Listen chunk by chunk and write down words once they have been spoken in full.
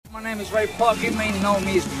My name is Ray Park. You may know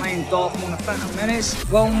me as playing Darth Maul in The Phantom Menace,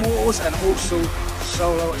 Clone Wars, and also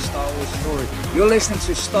Solo: A Star Wars Story. You're listening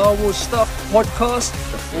to Star Wars Stuff Podcast.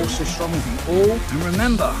 The Force is strong with you all. And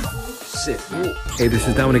remember, Sith Walk. Hey, this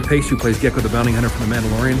is Dominic Pace, who plays Gecko the Bounty Hunter from The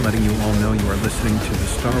Mandalorian, letting you all know you are listening to the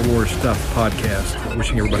Star Wars Stuff Podcast.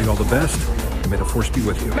 Wishing everybody all the best, and may the Force be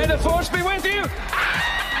with you. May the Force be with you!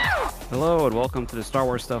 Hello, and welcome to the Star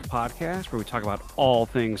Wars Stuff Podcast, where we talk about all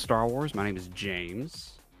things Star Wars. My name is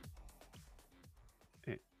James.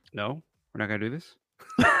 No, we're not going to do this?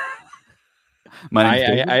 My name's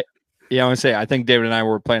David. I want to say, I think David and I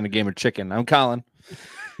were playing a game of chicken. I'm Colin.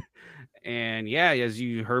 And yeah, as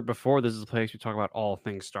you heard before, this is a place we talk about all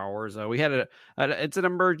things Star Wars. We had it's an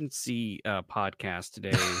emergency podcast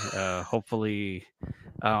today. Hopefully,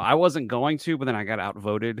 I wasn't going to, but then I got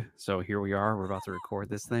outvoted. So here we are. We're about to record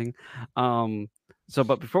this thing.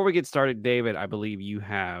 But before we get started, David, I believe you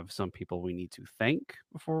have some people we need to thank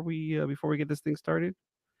before we get this thing started.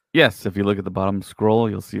 Yes, if you look at the bottom scroll,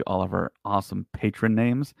 you'll see all of our awesome patron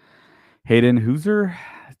names. Hayden Hooser,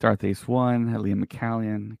 Darth Ace 1, Liam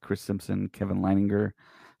McCallion, Chris Simpson, Kevin Leininger,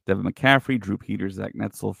 Devin McCaffrey, Drew Peters, Zach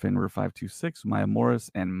Netzel, Finver 526, Maya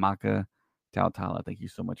Morris, and Maka Tautala. Thank you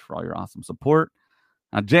so much for all your awesome support.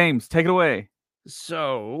 Now, James, take it away.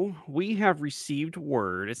 So we have received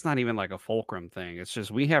word. It's not even like a fulcrum thing. It's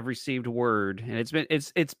just we have received word, and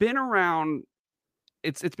it's been around.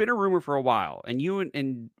 It's been a rumor for a while, and you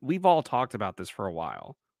and we've all talked about this for a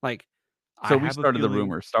while. Like, so we started the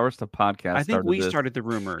rumor. Star Wars Stuff Podcast. I think we started the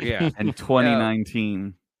rumor, yeah, in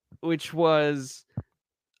 2019, which was,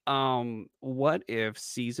 what if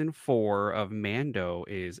season 4 of Mando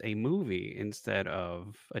is a movie instead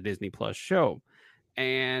of a Disney Plus show?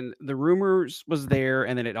 And the rumors was there,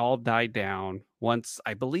 and then it all died down once.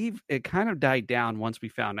 I believe it kind of died down once we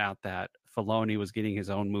found out that Filoni was getting his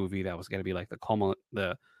own movie that was going to be like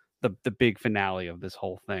the big finale of this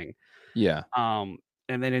whole thing. Yeah. And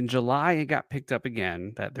then in July it got picked up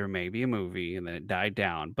again that there may be a movie, and then it died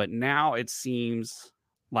down. But now it seems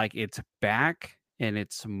like it's back, and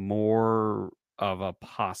it's more of a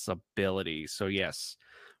possibility. So yes,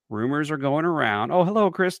 rumors are going around. Oh, hello,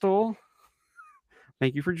 Crystal.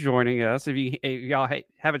 Thank you for joining us. If y'all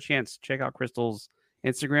have a chance, check out Crystal's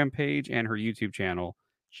Instagram page and her YouTube channel.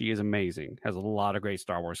 She is amazing. Has a lot of great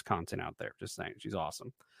Star Wars content out there. Just saying, she's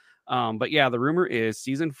awesome. But yeah, the rumor is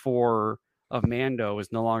season 4 of Mando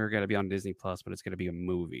is no longer going to be on Disney Plus, but it's going to be a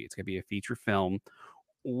movie. It's going to be a feature film,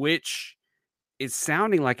 which is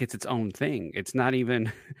sounding like it's its own thing. It's not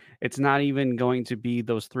even going to be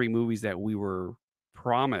those 3 movies that we were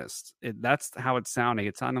promised. That's how it's sounding.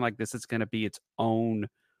 It's sounding like this is going to be its own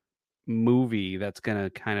movie that's going to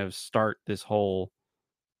kind of start the whole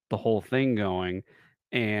thing going.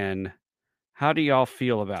 And how do y'all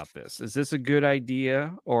feel about this? Is this a good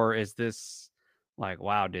idea, or is this like,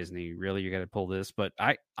 wow, Disney, really, you got to pull this? But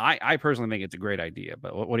I personally think it's a great idea.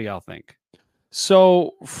 But what do y'all think?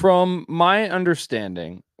 So from my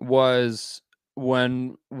understanding was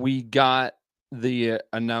when we got the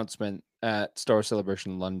announcement at Star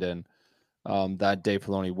Celebration London that Dave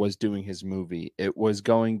Filoni was doing his movie, it was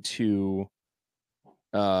going to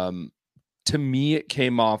me, it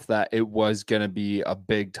came off that it was going to be a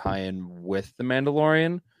big tie-in with The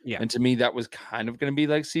Mandalorian. Yeah. And to me, that was kind of going to be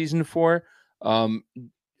like season 4.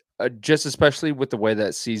 Just especially with the way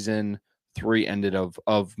that season 3 ended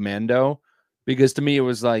of Mando, because to me, it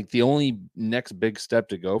was like the only next big step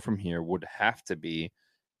to go from here would have to be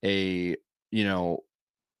a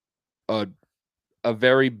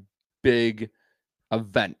very big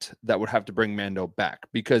event that would have to bring Mando back,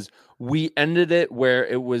 because we ended it where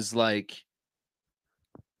it was like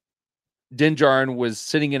Din Djarin was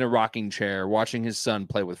sitting in a rocking chair watching his son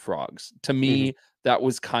play with frogs. To me, that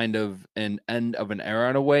was kind of an end of an era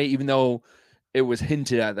in a way, even though it was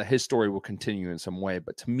hinted at that his story will continue in some way.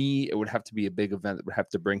 But to me, it would have to be a big event that would have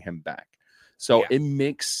to bring him back. So It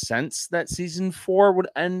makes sense that season 4 would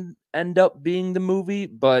end up being the movie.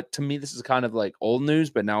 But to me, this is kind of like old news,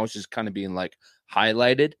 but now it's just kind of being like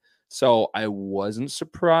highlighted. So I wasn't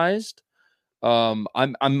surprised. I'm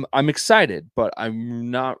excited, but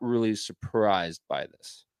I'm not really surprised by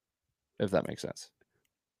this, if that makes sense.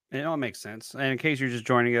 It all makes sense. And in case you're just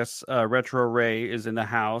joining us, Retro Ray is in the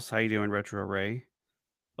house. How you doing, Retro Ray?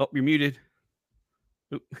 Oh, you're muted.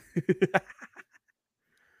 What's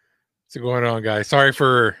going on, guys? Sorry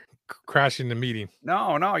for crashing the meeting.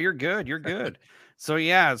 No, you're good. You're good. So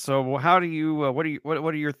yeah. So how do you? What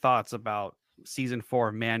are your thoughts about season 4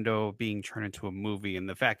 of Mando being turned into a movie, and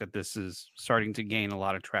the fact that this is starting to gain a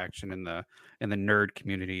lot of traction in the nerd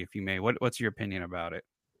community, if you may? What's your opinion about it?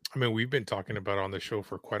 I mean, we've been talking about on the show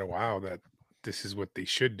for quite a while that this is what they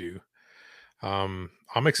should do. I'm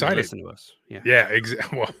They excited. listen to us. Yeah. Yeah,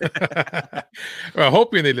 exactly. Well,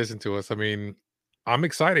 hoping they listen to us. I mean, I'm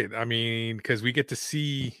excited. I mean, because we get to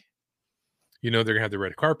see, they're gonna have the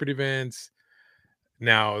red carpet events.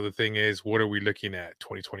 Now the thing is, what are we looking at?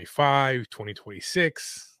 2025,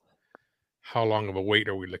 2026? How long of a wait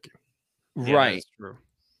are we looking? Yeah, Right. that's true.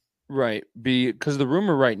 Right. Because the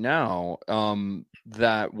rumor right now,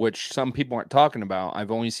 that which some people aren't talking about,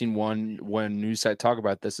 I've only seen one news site talk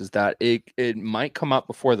about this, is that it might come out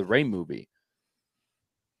before the Rey movie,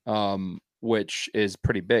 which is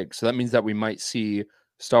pretty big. So that means that we might see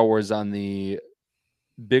Star Wars on the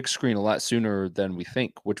big screen a lot sooner than we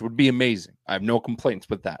think, which would be amazing. I have no complaints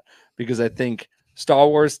with that, because I think Star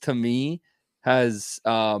Wars, to me, has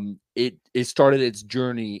it started its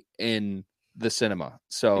journey in the cinema.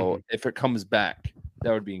 So if it comes back,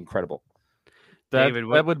 that would be incredible. David,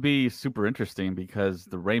 That would be super interesting because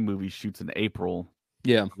the Rey movie shoots in April,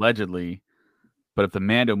 Yeah. allegedly. But if the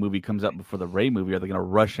Mando movie comes out before the Rey movie, are they going to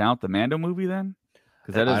rush out the Mando movie then?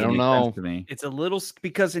 Because that doesn't I don't make know. sense to me. it's a little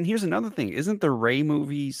because, and here's another thing: isn't the Rey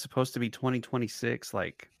movie supposed to be 2026,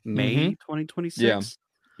 like May 2026?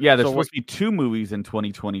 Yeah, there's So supposed to be 2 movies in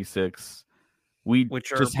 2026. We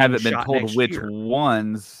Which are just being haven't been shot told next which year.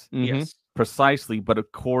 ones Yes. precisely, but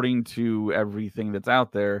according to everything that's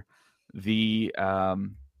out there, the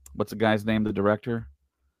what's the guy's name, the director?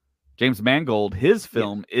 James Mangold, his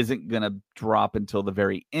film isn't going to drop until the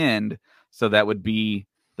very end, so that would be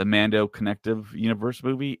the Mando Connective Universe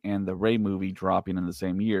movie and the Rey movie dropping in the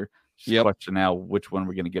same year. Just question now which one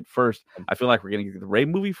we're going to get first. I feel like we're going to get the Rey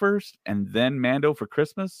movie first and then Mando for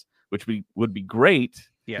Christmas, which would be great.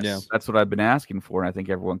 Yes. Yeah. That's what I've been asking for, and I think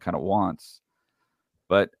everyone kind of wants.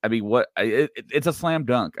 But I mean, it's a slam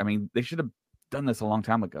dunk. I mean, they should have done this a long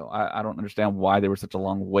time ago. I don't understand why there was such a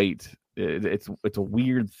long wait. It's a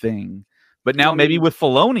weird thing. But now maybe with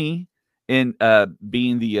Filoni in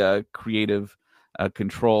being the creative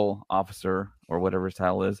control officer or whatever his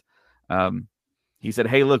title is, he said,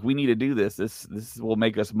 "Hey, look, we need to do this. This will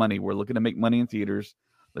make us money. We're looking to make money in theaters.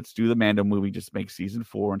 Let's do the Mando movie. Just make season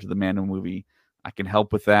 4 into the Mando movie. I can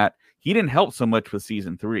help with that." He didn't help so much with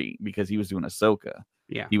season 3 because he was doing Ahsoka.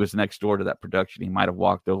 Yeah. He was next door to that production. He might have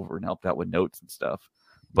walked over and helped out with notes and stuff,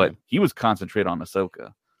 but he was concentrated on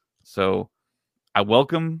Ahsoka. So I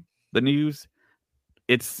welcome the news.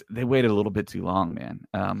 They waited a little bit too long, man.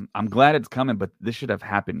 I'm glad it's coming, but this should have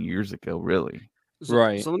happened years ago, really.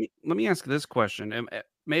 Right. So let me ask this question.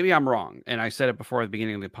 Maybe I'm wrong, and I said it before at the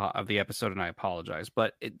beginning of the episode, and I apologize.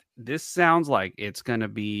 But this sounds like it's going to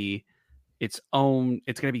be its own.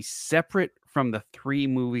 It's going to be separate from the 3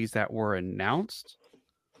 movies that were announced.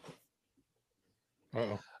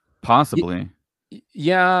 Possibly.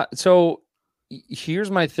 Yeah. So here's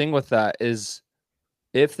my thing with that is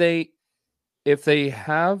if they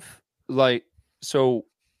have so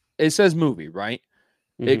it says movie, right?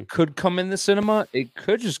 It could come in the cinema. It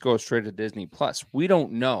could just go straight to Disney Plus. We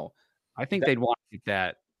don't know. I think they'd want to get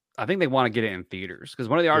that. I think they want to get it in theaters because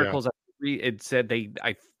one of the articles it said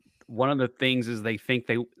one of the things is they think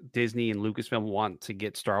Disney and Lucasfilm want to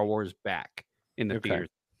get Star Wars back in the theaters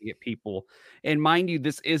to get people. And mind you,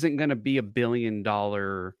 this isn't going to be $1 billion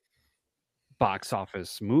box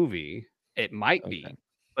office movie. It might be,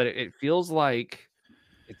 but it feels like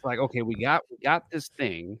it's like, okay, we got this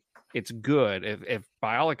thing. It's good. If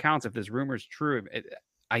by all accounts, if this rumor is true,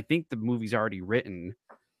 I think the movie's already written.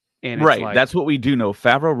 And right, that's what we do know.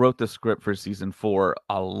 Favreau wrote the script for season 4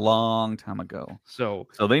 a long time ago, so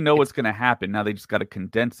they know what's going to happen. Now they just got to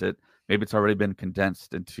condense it. Maybe it's already been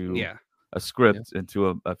condensed into a script,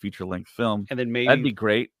 into a feature-length film, and then maybe that'd be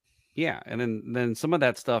great. Yeah, and then some of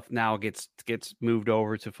that stuff now gets moved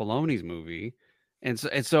over to Filoni's movie, and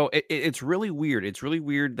so it's really weird. It's really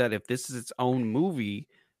weird that if this is its own movie,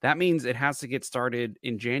 that means it has to get started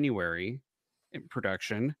in January in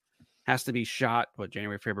production. Has to be shot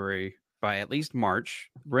January, February, by at least March.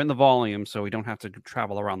 We're in the volume, so we don't have to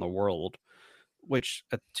travel around the world, which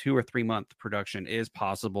a 2 or 3 month production is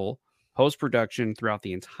possible. Post-production throughout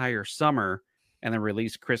the entire summer, and then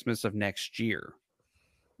release Christmas of next year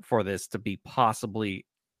for this to be possibly,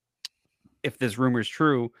 if this rumor is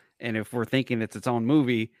true, and if we're thinking it's its own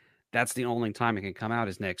movie, that's the only time it can come out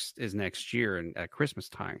is next year and at Christmas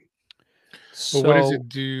time. But what does it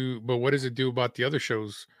do? But what does it do about the other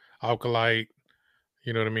shows? Alkalite,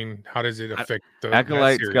 you know what I mean? How does it affect the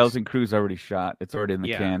Acolyte? Skeleton Crew's already shot. It's already in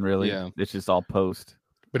the can, really. Yeah. It's just all post.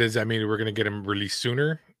 But does that mean we're going to get them released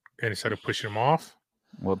sooner instead of pushing them off?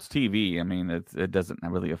 Well, it's TV. I mean, it doesn't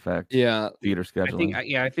really affect theater scheduling.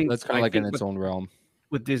 I think that's kind of like in its own realm.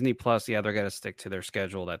 with Disney Plus, yeah, they're gonna stick to their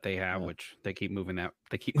schedule that they have, which they keep moving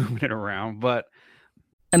it around. But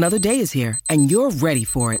Another day is here, and you're ready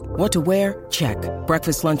for it. What to wear? Check.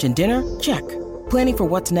 Breakfast, lunch, and dinner? Check. Planning for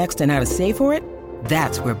what's next and how to save for it?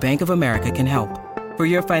 That's where Bank of America can help. For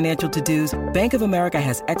your financial to-dos, Bank of America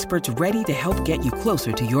has experts ready to help get you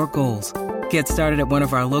closer to your goals. Get started at one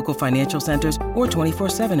of our local financial centers or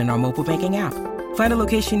 24/7 in our mobile banking app. Find a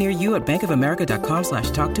location near you at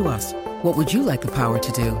bankofamerica.com/talktous. What would you like the power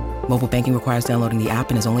to do? Mobile banking requires downloading the app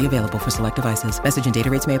and is only available for select devices. Message and data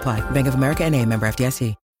rates may apply. Bank of America NA, member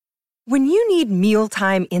FDIC. When you need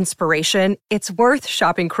mealtime inspiration, it's worth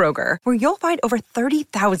shopping Kroger, where you'll find over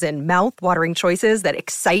 30,000 mouth-watering choices that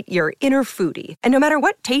excite your inner foodie. And no matter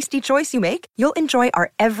what tasty choice you make, you'll enjoy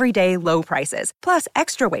our everyday low prices, plus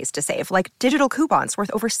extra ways to save, like digital coupons worth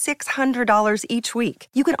over $600 each week.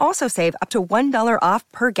 You can also save up to $1 off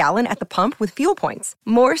per gallon at the pump with fuel points.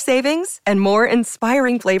 More savings and more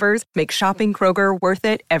inspiring flavors make shopping Kroger worth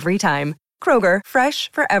it every time. Kroger,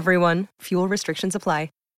 fresh for everyone. Fuel restrictions apply.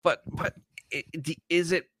 But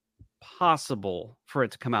is it possible for it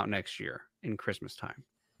to come out next year in Christmas time?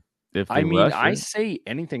 I say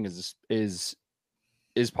anything is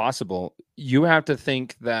possible. You have to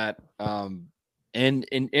think that, and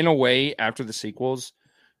in a way, after the sequels,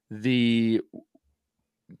 everything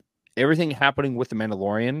happening with the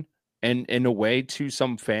Mandalorian, and in a way, to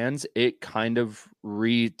some fans, it kind of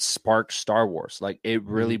re-sparked Star Wars. Like, it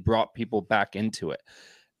really brought people back into it.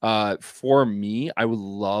 For me, I would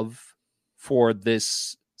love for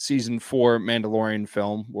this season 4 Mandalorian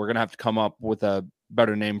film. We're gonna have to come up with a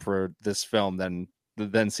better name for this film than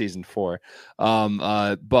season 4.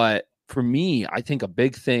 But for me, I think a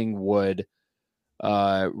big thing would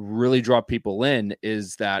really draw people in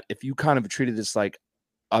is that if you kind of treated this like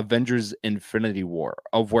Avengers Infinity War,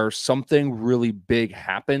 of where something really big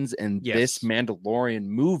happens in this Mandalorian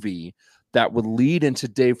movie that would lead into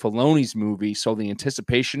Dave Filoni's movie. So the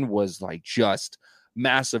anticipation was like just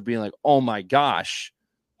massive, being like, oh my gosh,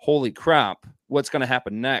 holy crap, what's going to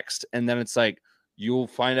happen next? And then it's like, you'll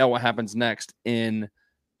find out what happens next in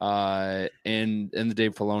the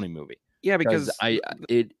Dave Filoni movie. Yeah, because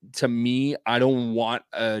to me, I don't want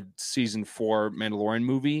a season 4 Mandalorian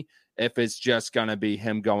movie if it's just going to be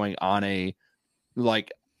him going on a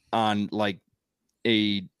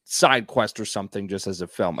side quest or something, just as a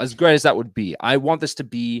film. As great as that would be, I want this to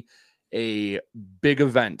be a big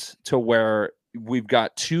event to where we've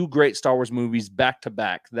got 2 great Star Wars movies back to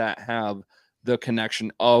back that have the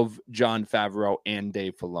connection of Jon Favreau and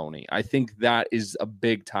Dave Filoni. I think that is a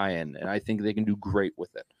big tie-in, and I think they can do great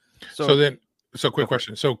with it. So quick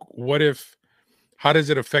question. So how does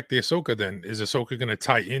it affect the Ahsoka then? Is Ahsoka going to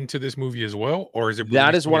tie into this movie as well? Or is it?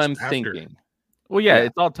 That is what I'm thinking. Well, yeah,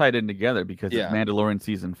 it's all tied in together because it's Mandalorian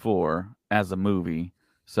season 4 as a movie.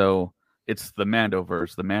 So it's the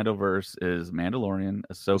Mandoverse. The Mandoverse is Mandalorian,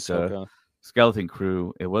 Ahsoka, Skeleton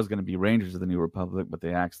Crew. It was going to be Rangers of the New Republic, but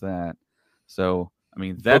they axed that. So, I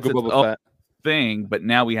mean, that's a thing. But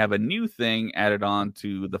now we have a new thing added on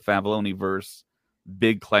to the Favloni-verse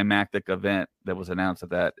big climactic event that was announced at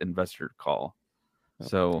that investor call.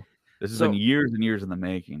 So this has been years and years in the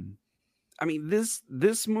making. I mean,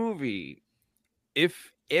 this movie,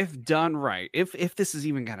 if done right, if this is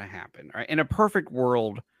even gonna happen, right? In a perfect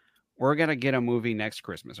world, we're gonna get a movie next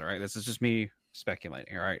Christmas. All right, this is just me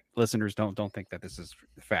speculating. All right, listeners, don't think that this is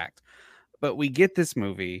fact, but we get this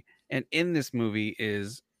movie, and in this movie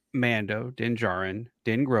is Mando, Din Djarin,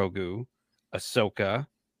 Din Grogu, Ahsoka.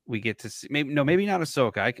 We get to see maybe not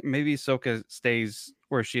Ahsoka. Maybe Ahsoka stays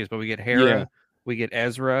where she is, but we get Hera, we get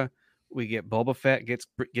Ezra, we get Boba Fett gets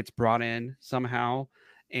brought in somehow.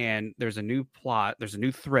 And there's a new plot. There's a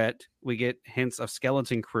new threat. We get hints of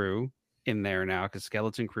Skeleton Crew in there now because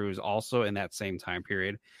Skeleton Crew is also in that same time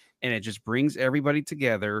period. And it just brings everybody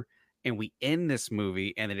together. And we end this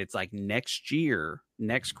movie. And then it's like next year,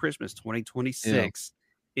 next Christmas, 2026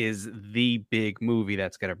 is the big movie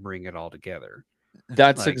that's going to bring it all together.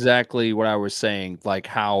 That's exactly what I was saying. Like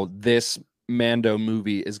how this Mando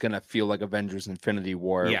movie is going to feel like Avengers Infinity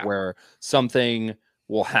War, where something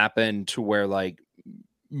will happen to where like,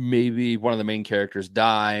 maybe one of the main characters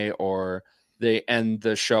die, or they end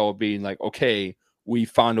the show being like, okay, we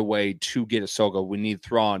found a way to get Ahsoka. We need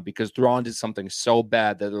Thrawn because Thrawn did something so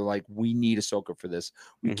bad that they're like, we need Ahsoka for this.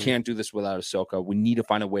 We can't do this without Ahsoka. We need to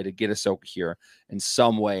find a way to get Ahsoka here in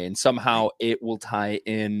some way. And somehow it will tie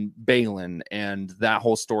in Balin and that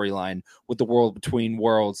whole storyline with the world between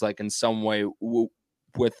worlds, like in some way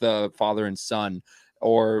with the father and son,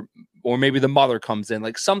 or or maybe the mother comes in,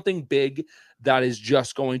 like something big that is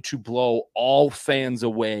just going to blow all fans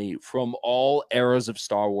away from all eras of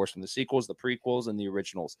Star Wars, from the sequels, the prequels, and the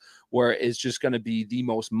originals, where it's just going to be the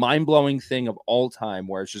most mind-blowing thing of all time,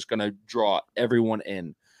 where it's just going to draw everyone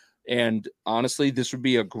in. And honestly, this would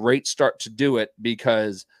be a great start to do it,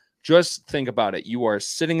 because just think about it. You are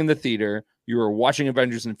sitting in the theater, you are watching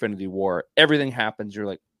Avengers Infinity War, everything happens, you're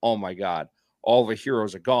like, oh my God, all the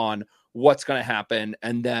heroes are gone. What's going to happen?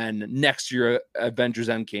 And then next year, Avengers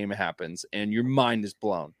Endgame happens, and your mind is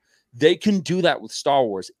blown. They can do that with Star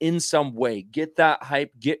Wars in some way. Get that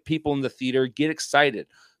hype, get people in the theater, get excited.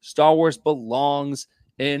 Star Wars belongs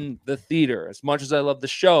in the theater. As much as I love the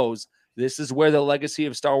shows, this is where the legacy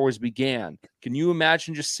of Star Wars began. Can you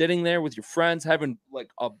imagine just sitting there with your friends, having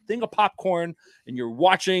like a thing of popcorn, and you're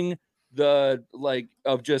watching the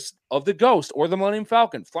of the Ghost or the Millennium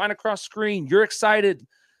Falcon flying across screen? You're excited.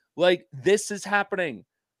 Like, this is happening.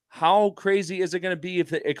 How crazy is it going to be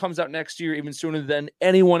if it comes out next year, even sooner than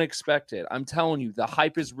anyone expected? I'm telling you, the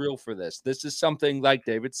hype is real for this. This is something, like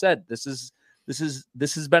David said, this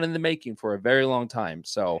has been in the making for a very long time.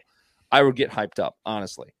 So I would get hyped up,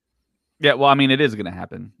 honestly. Yeah, well, I mean, it is going to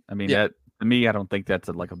happen. I mean, Yeah. to me, I don't think that's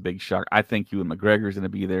a big shock. I think Ewan McGregor's going to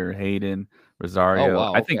be there, Hayden, Rosario. Oh,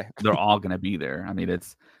 wow, I think okay. they're all going to be there. I mean,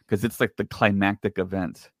 it's because it's like the climactic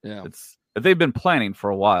event. Yeah. They've been planning for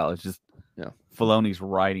a while. It's just Yeah. Filoni's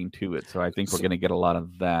writing to it. So I think we're going to get a lot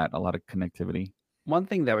of that, a lot of connectivity. One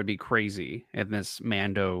thing that would be crazy in this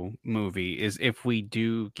Mando movie is if we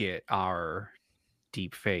do get our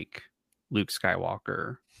deep fake Luke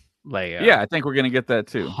Skywalker, Leia. Yeah, I think we're going to get that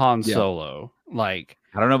too. Han Solo. Like,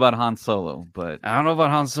 I don't know about Han Solo, but I don't know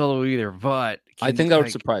about Han Solo either, but I think that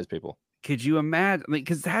would surprise people. Could you imagine?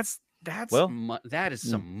 Because that is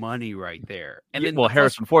some money right there. And then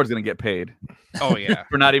Harrison Ford's going to get paid. Oh yeah,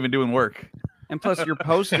 for not even doing work. And plus, your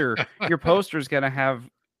poster is going to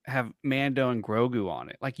have Mando and Grogu on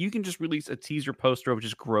it. Like, you can just release a teaser poster of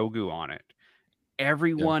just Grogu on it.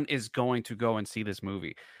 Everyone is going to go and see this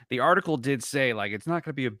movie. The article did say, like, it's not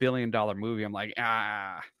going to be $1 billion movie. I'm like,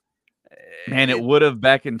 man, it would have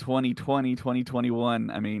back in 2020, 2021.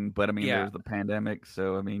 I mean, there was the pandemic,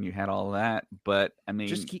 so I mean, you had all that. But I mean,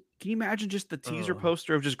 can you imagine just the teaser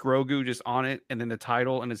poster of just Grogu just on it, and then the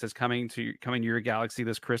title, and it says coming to your galaxy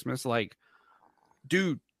this Christmas? Like,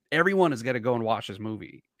 dude, everyone is going to go and watch this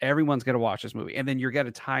movie. Everyone's going to watch this movie, and then you're going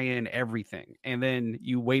to tie in everything, and then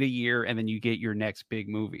you wait a year, and then you get your next big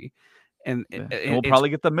movie, and we'll probably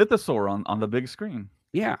get the mythosaur on the big screen.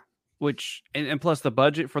 Yeah. Which and plus the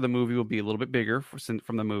budget for the movie will be a little bit bigger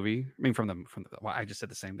from the movie. I mean, from the well, I just said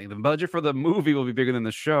the same thing. The budget for the movie will be bigger than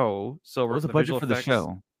the show. So what was the budget for the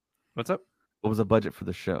show? What's up? What was the budget for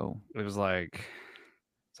the show? It was like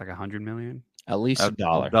 $100 million. At least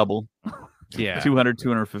 $1. Double. Yeah.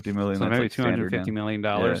 250 million. So maybe $250 million.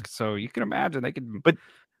 Yeah. So you can imagine they could. But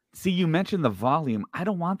see, you mentioned the volume. I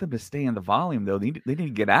don't want them to stay in the volume though. They need to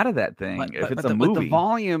get out of that thing. If it's a movie, the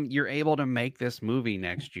volume, you're able to make this movie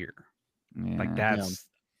next year. Yeah. Like that's.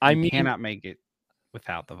 I mean, cannot make it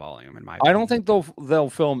without the volume. In my opinion. I don't think they'll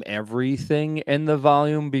film everything in the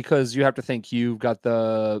volume, because you have to think you've got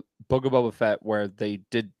the Book of Boba Fett where they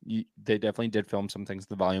definitely did film some things in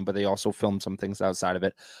the volume, but they also filmed some things outside of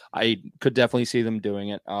it. I could definitely see them doing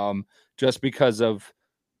it, just because of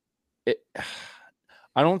it.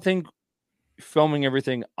 I don't think filming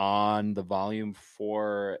everything on the volume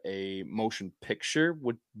for a motion picture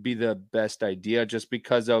would be the best idea, just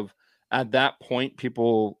because of. At that point,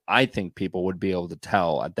 I think people would be able to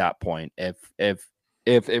tell at that point if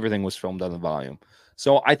everything was filmed on the volume.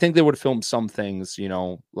 So I think they would film some things,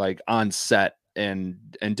 like on set and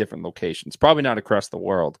different locations. Probably not across the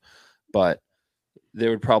world, but they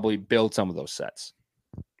would probably build some of those sets.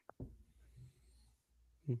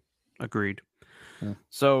 Agreed. Yeah.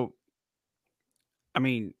 So, I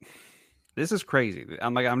mean, this is crazy.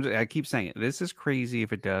 I keep saying it. This is crazy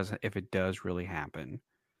if it does really happen.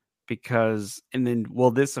 Because, and then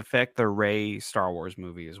will this affect the Rey Star Wars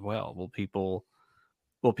movie as well? Will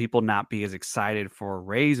people not be as excited for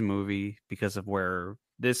Rey's movie because of where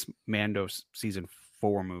this Mando season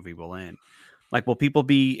 4 movie will end? Like, will people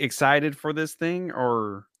be excited for this thing,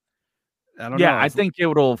 or I don't know? Yeah, I think it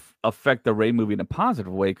will affect the Rey movie in a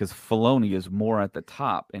positive way, because Filoni is more at the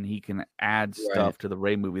top and he can add stuff to the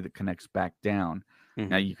Rey movie that connects back down.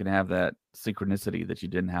 Mm-hmm. Now you can have that synchronicity that you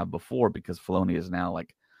didn't have before, because Filoni is now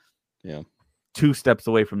like 2 steps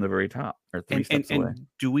away from the very top, or 3 steps away. And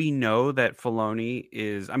do we know that Filoni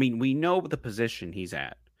is? I mean, we know the position he's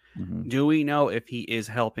at. Mm-hmm. Do we know if he is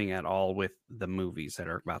helping at all with the movies that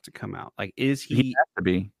are about to come out? Like, is he? He has to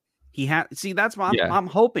be. See, that's what Yeah. I'm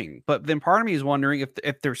hoping. But then part of me is wondering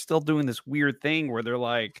if they're still doing this weird thing where they're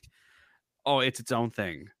like, oh, it's its own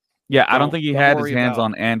thing. Yeah, I don't think he Don't had his worry hands about-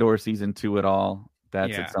 on Andor season 2 at all.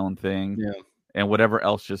 That's Yeah. its own thing. Yeah. And whatever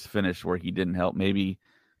else just finished where he didn't help. Maybe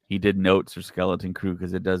he did notes or Skeleton Crew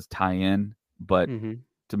because it does tie in. But Mhm.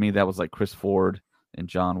 to me, that was like Chris Ford and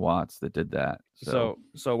John Watts that did that. So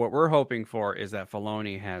what we're hoping for is that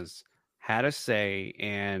Filoni has had a say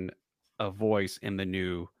and a voice in the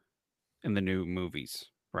new movies,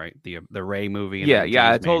 right? The Ray movie. And yeah, the yeah,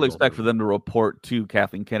 I James totally Mangold expect for movie. them to report to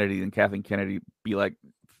Kathleen Kennedy and Kathleen Kennedy be like,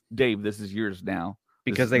 Dave, this is yours now.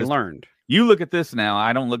 Because they learned. You look at this now.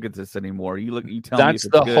 I don't look at this anymore. You tell me if That's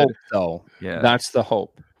it's the good. hope, though. Yeah. That's the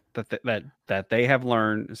hope. That they have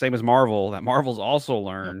learned, same as Marvel, that Marvel's also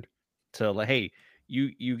learned to like, hey,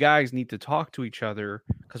 you guys need to talk to each other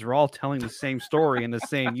because we're all telling the same story in the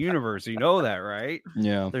same universe. You know that, right?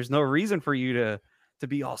 Yeah. There's no reason for you to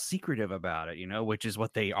be all secretive about it, which is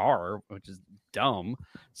what they are, which is dumb.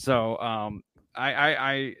 So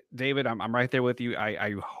I David, I'm right there with you.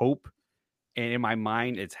 I hope, and in my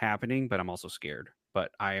mind it's happening, but I'm also scared.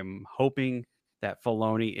 But I am hoping that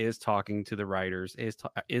Filoni is talking to the writers,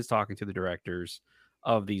 is talking to the directors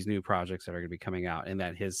of these new projects that are going to be coming out, and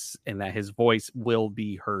that his voice will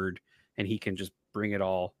be heard, and he can just bring it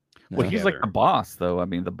all. Well, he's like the boss, though. I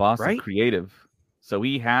mean, the boss Right? of creative, so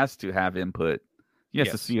he has to have input. He has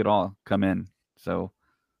to Yes. see it all come in. So,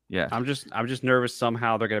 yeah, I'm just nervous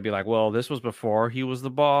somehow they're going to be like, well, this was before he was the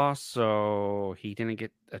boss, so he didn't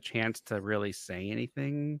get a chance to really say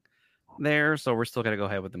anything there, so we're still going to go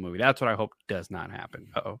ahead with the movie. That's what I hope does not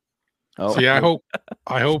happen. Oh, See, I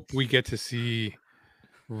hope we get to see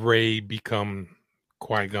Ray become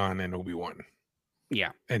Qui-Gon and Obi-Wan.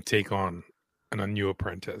 Yeah. And take on a new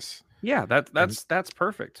apprentice. Yeah, that's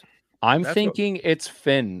perfect. I'm That's thinking it's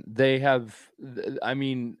Finn. They have, I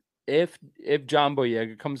mean, if John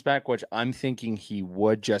Boyega comes back, which I'm thinking he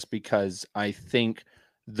would, just because I think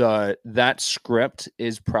that script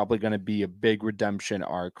is probably going to be a big redemption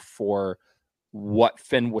arc for what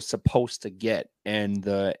Finn was supposed to get in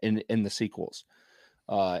the sequels.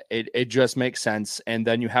 It just makes sense. And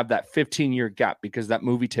then you have that 15-year gap because that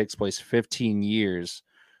movie takes place 15 years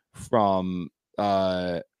from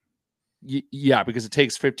because it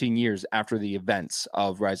takes 15 years after the events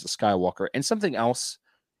of Rise of Skywalker. And something else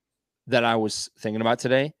that I was thinking about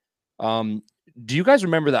today, do you guys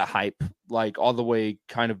remember that hype, like all the way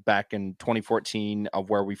kind of back in 2014 of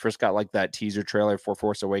where we first got like that teaser trailer for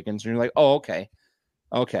Force Awakens, and you're like, oh, okay.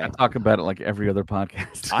 I talk about it like every other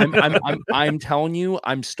podcast. I'm telling you,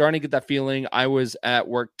 I'm starting to get that feeling. I was at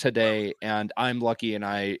work today, and I'm lucky, and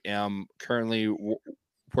I am currently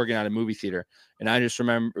working at a movie theater, and I just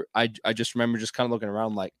remember just kind of looking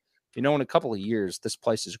around, like, in a couple of years, this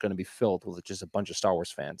place is going to be filled with just a bunch of Star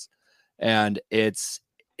Wars fans, and it's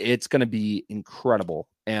going to be incredible.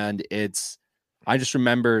 And I just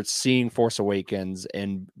remember seeing Force Awakens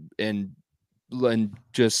and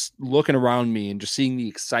just looking around me and just seeing the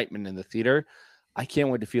excitement in the theater. I can't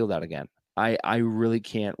wait to feel that again. I really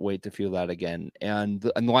can't wait to feel that again. And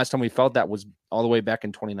the last time we felt that was all the way back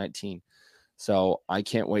in 2019. So I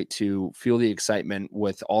can't wait to feel the excitement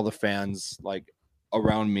with all the fans like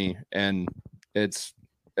around me, and it's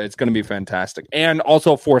going to be fantastic. And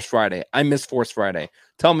also Force Friday. I miss Force Friday.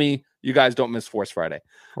 Tell me you guys don't miss Force Friday.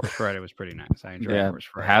 Force Friday was pretty nice. I enjoyed Force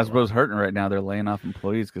Friday. Hasbro's hurting right now. They're laying off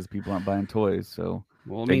employees because people aren't buying toys. So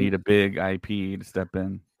they need a big IP to step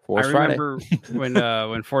in. Force I remember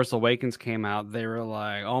when Force Awakens came out, they were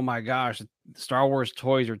like, "Oh my gosh, Star Wars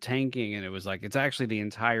toys are tanking," and it was like, it's actually the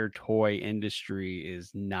entire toy industry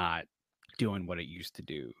is not doing what it used to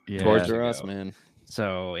do. Yeah. Toys R Us, man.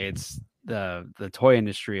 So it's the toy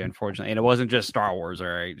industry, unfortunately, and it wasn't just Star Wars. All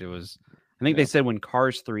right, it was. I think they said when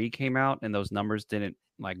Cars 3 came out and those numbers didn't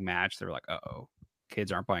like match, they were like, "Uh-oh,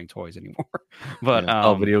 kids aren't buying toys anymore." But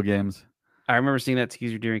video games. I remember seeing that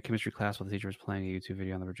teaser during chemistry class while the teacher was playing a YouTube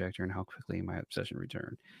video on the projector, and how quickly my obsession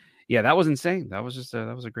returned. Yeah, that was insane. That was just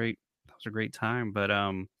that was a great time. But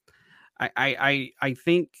I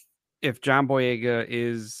think if John Boyega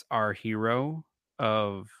is our hero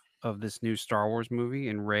of this new Star Wars movie,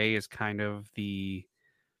 and Rey is kind of the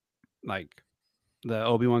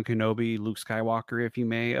Obi-Wan Kenobi, Luke Skywalker, if you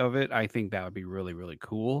may, of it, I think that would be really, really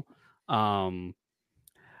cool. But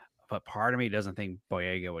part of me doesn't think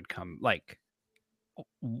Boyega would come.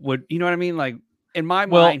 You know what I mean? Like, in my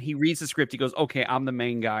mind, he reads the script. He goes, "Okay, I'm the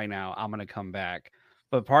main guy now. I'm gonna come back."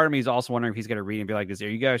 But part of me is also wondering if he's gonna read and be like, "Are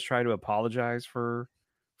you guys trying to apologize for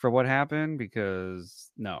what happened?" Because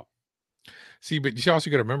no. See, but you also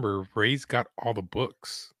got to remember, Rey's got all the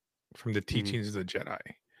books from the teachings of the Jedi.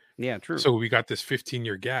 Yeah, true. So we got this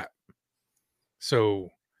 15-year gap. So,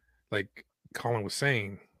 like Colin was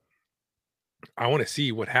saying, I want to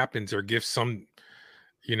see what happens or give some,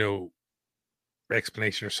 you know,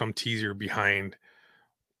 explanation or some teaser behind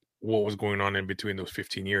what was going on in between those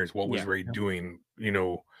 15 years. What was Yeah. Ray doing? You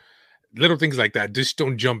know, little things like that. Just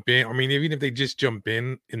don't jump in. I mean, even if they just jump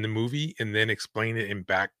in the movie and then explain it in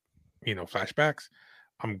back, flashbacks,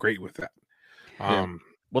 I'm great with that. Yeah.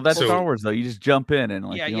 Well, that's So Star Wars though. You just jump in and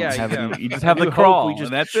like Yeah, you yeah, don't have yeah. any. You just have New the Hope, crawl,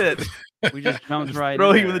 and that's it. we just jumped Just right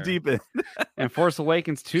throw in you in the there. deep end. And Force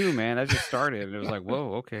Awakens too, man. That just started, and it was like,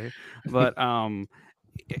 whoa, okay. But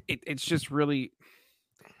it's just really,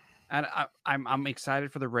 and I'm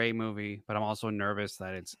excited for the Ray movie, but I'm also nervous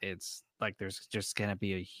that it's like there's just gonna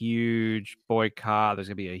be a huge boycott. There's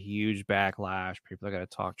gonna be a huge backlash. People are gonna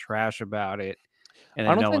talk trash about it, and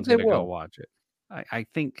I then don't no think one's they gonna go will. watch it. I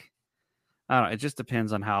think I don't know. It just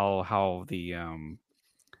depends on how the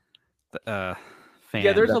fan.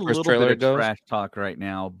 Yeah, there's That a first little bit trailer of goes? trash talk right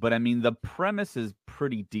now, but I mean the premise is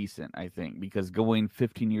pretty decent, I think, because going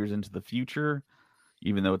 15 years into the future,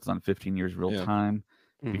 even though it's not 15 years real Yeah. time,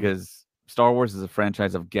 Mhm. because Star Wars is a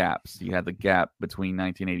franchise of gaps. You had the gap between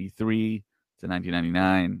 1983 to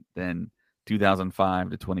 1999, then 2005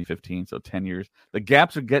 to 2015, so 10 years. The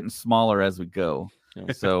gaps are getting smaller as we go.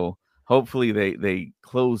 Yeah. So hopefully they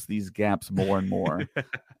close these gaps more and more.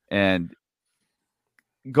 And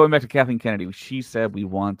going back to Kathleen Kennedy, she said we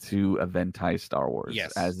want to eventize Star Wars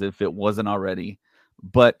Yes. as if it wasn't already.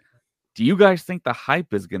 But do you guys think the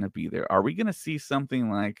hype is going to be there? Are we going to see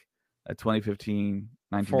something like a 2015,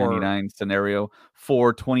 1999 scenario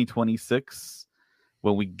for 2026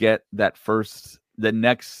 when we get the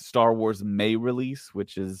next Star Wars May release,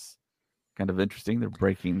 which is kind of interesting. They're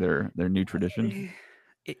breaking their new tradition.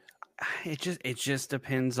 It just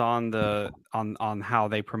depends on on how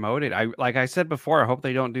they promote it. Like I said before, I hope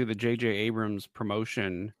they don't do the J.J. Abrams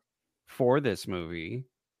promotion for this movie.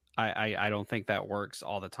 I don't think that works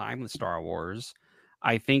all the time with Star Wars.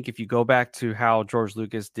 I think if you go back to how George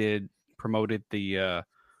Lucas promoted the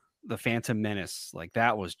Phantom Menace, like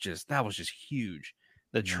that was just huge.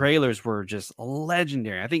 The trailers were just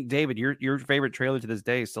legendary. I think David, your favorite trailer to this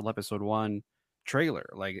day is still Episode 1 trailer.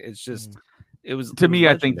 Like it's just it was To me,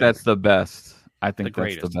 I think legendary. that's the best. I think that's the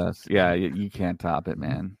greatest. best. Yeah, you can't top it,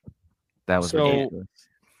 man. That was So- ridiculous.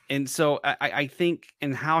 And so I think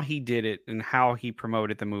and how he did it and how he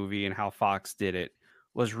promoted the movie and how Fox did it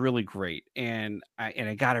was really great. And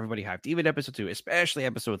it got everybody hyped. Even Episode 2, especially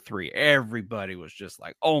Episode 3, everybody was just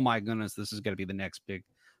like, "Oh my goodness, this is going to be the next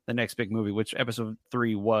big movie," which Episode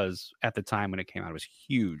 3 was at the time when it came out. It was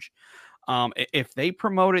huge. If they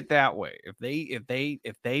promote it that way, if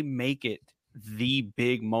they make it the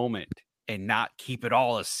big moment and not keep it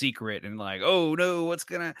all a secret and like, oh no, what's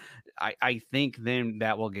gonna I think then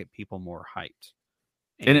that will get people more hyped.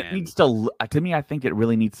 And it needs to me, I think it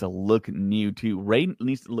really needs to look new too. Ray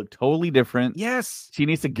needs to look totally different. Yes. She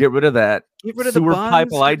needs to get rid of that Get rid of the sewer pipe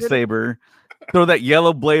buns, get rid of- lightsaber, throw that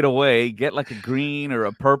yellow blade away, get like a green or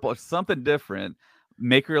a purple or something different.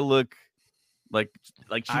 Make her look like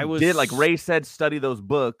she did, like Ray said, study those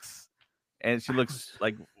books, and she looks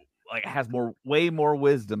like has way more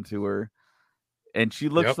wisdom to her, and she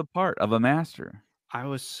looks the part of a master. I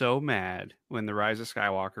was so mad when The Rise of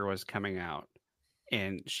Skywalker was coming out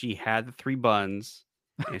and she had the 3 buns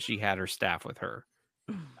and she had her staff with her.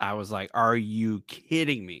 I was like, are you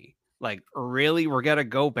kidding me? Like, really? We're going to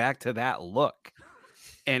go back to that look.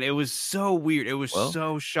 And it was so weird. It was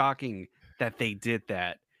so shocking that they did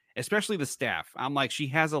that, especially the staff. I'm like, she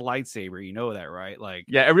has a lightsaber. You know that, right? Like,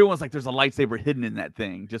 yeah, everyone's like, there's a lightsaber hidden in that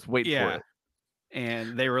thing. Just wait for it.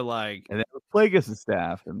 And they were like, and then Plagueis'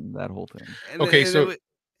 staff and that whole thing. Okay, so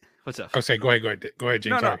what's up? Okay, go ahead,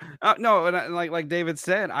 James. No. And like David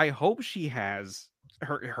said, I hope she has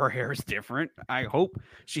her hair is different. I hope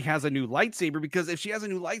she has a new lightsaber, because if she has a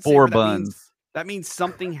new lightsaber, 4 buns. That means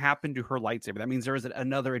something happened to her lightsaber. That means there was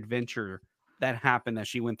another adventure that happened that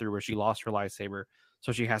she went through where she lost her lightsaber,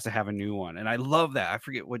 so she has to have a new one. And I love that. I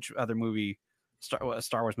forget which other movie, Star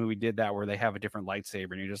Wars movie, did that, where they have a different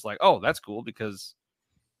lightsaber, and you're just like, oh, that's cool, because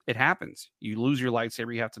it happens. You lose your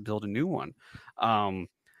lightsaber, you have to build a new one.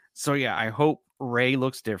 So yeah, I hope Rey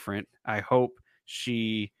looks different. I hope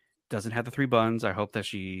she doesn't have the 3 buns. I hope that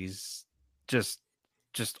she's just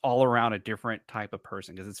all around a different type of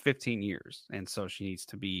person, because it's 15 years. And so she needs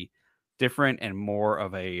to be different and more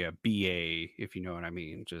of a BA, if you know what I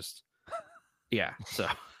mean. Just, yeah. So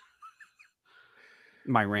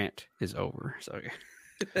my rant is over. So,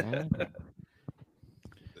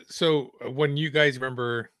 So when you guys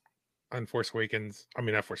remember on Force Awakens,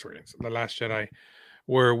 not Force Awakens, The Last Jedi,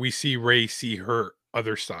 where we see Rey see her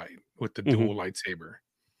other side with the dual lightsaber.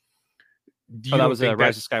 Do you that don't was think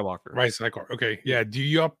Rise of that's Skywalker. Rise of Skywalker? Okay, yeah. Do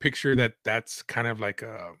you all picture that that's kind of like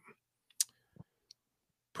a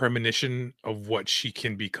premonition of what she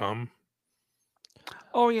can become?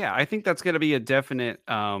 Oh yeah, I think that's going to be a definite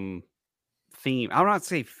theme. I would not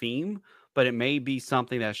say theme, but it may be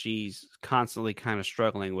something that she's constantly kind of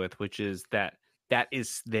struggling with, which is that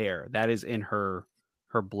is there, that is in her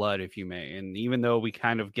blood, if you may. And even though we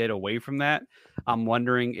kind of get away from that, I'm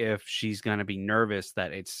wondering if she's going to be nervous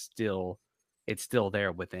that it's still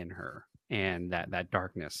there within her, and that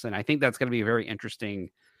darkness. And I think that's going to be a very interesting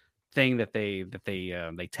thing that they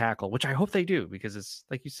tackle, which I hope they do, because it's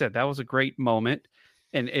like you said, that was a great moment.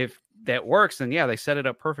 And if that works, then yeah, they set it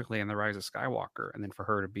up perfectly in the Rise of Skywalker. And then for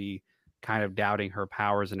her to be kind of doubting her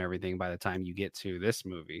powers and everything by the time you get to this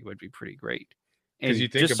movie would be pretty great. And Because you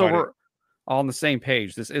think just so about we're it, all on the same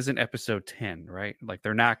page, this isn't episode 10, right? Like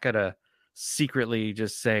they're not gonna secretly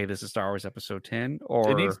just say this is Star Wars episode 10,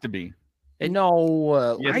 or It needs to be.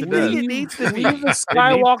 No, Yes, I it think does. it needs to be. leave the to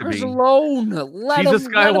Skywalkers be. alone. Let She's a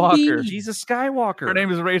them, let 'em Skywalker. be. She's a Skywalker. Her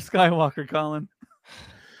name is Rey Skywalker, Colin.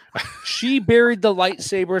 She buried the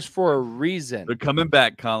lightsabers for a reason. They're coming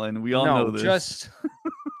back, Colin. We all know this. Just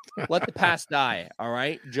let the past die. All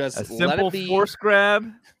right, just a let simple it be. force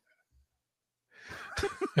grab,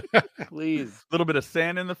 Please. a little bit of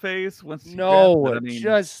sand in the face. Once you No, grab it, I mean,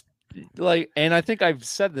 just like, and I think I've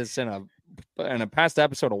said this in a past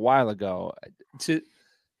episode a while ago.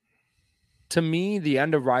 To me, the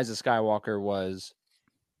end of Rise of Skywalker was,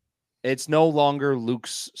 it's no longer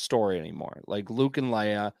Luke's story anymore. Like Luke and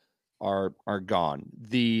Leia are gone.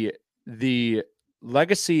 The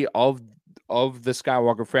legacy of the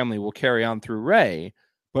Skywalker family will carry on through Rey,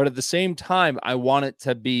 but at the same time, I want it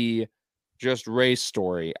to be just Rey's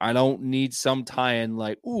story. I don't need some tie-in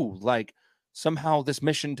like, ooh, like somehow this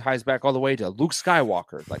mission ties back all the way to Luke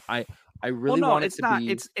Skywalker. Like I really want it to be.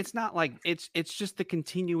 It's not like it's just the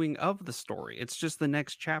continuing of the story. It's just the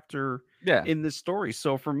next chapter yeah. in the story.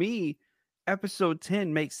 So for me, episode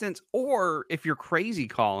 10 makes sense. Or if you're crazy,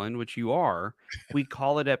 Colin, which you are, we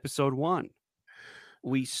call it episode 1.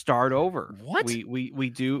 We start over. What? We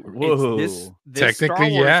do. Whoa. This technically, Star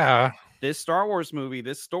Wars, yeah. This Star Wars movie,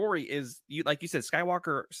 this story is, you like you said,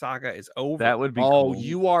 Skywalker saga is over. That would be Oh, cool.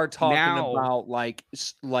 you are talking Now- about like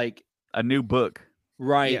a new book.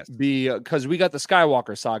 right? Yes. Because we got the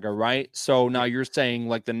Skywalker saga, right? So now you're saying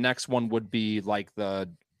like the next one would be like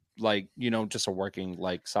just a working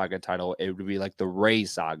like saga title. It would be like the Rey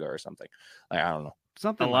saga or something. Like I don't know.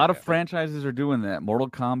 Something. A like lot of that. franchises are doing that. Mortal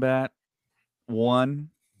Kombat 1,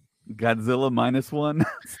 Godzilla -1,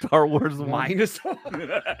 Star Wars 1.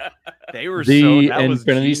 -1. They were The that was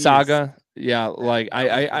Infinity genius. Saga. Yeah, like That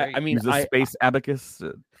was I great. mean Use a space abacus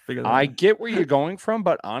to figure that I out. get where you're going from,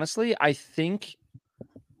 but honestly, I think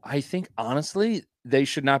honestly they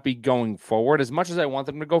should not be going forward as much as I want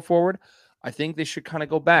them to go forward. I think they should kind of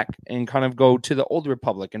go back and kind of go to the Old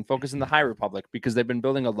Republic and focus on the High Republic, because they've been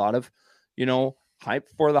building a lot of, hype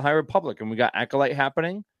for the High Republic, and we got Acolyte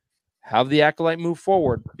happening. Have the Acolyte move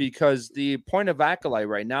forward, because the point of Acolyte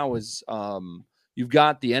right now is you've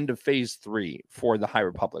got the end of phase 3 for the High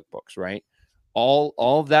Republic books, right? All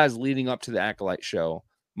of that is leading up to the Acolyte show,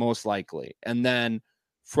 most likely. And then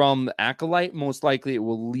from Acolyte, most likely it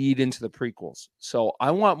will lead into the prequels. So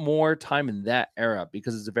I want more time in that era,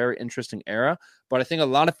 because it's a very interesting era. But I think a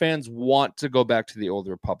lot of fans want to go back to the Old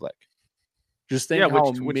Republic. Just think how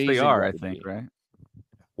which they amazing are, that I would think, be. right?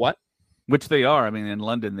 What? Which they are. I mean, in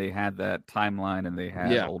London, they had that timeline and they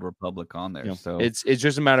had Yeah. Old Republic on there. You know, So it's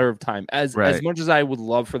just a matter of time. As Right. much as I would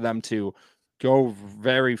love for them to go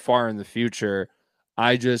very far in the future,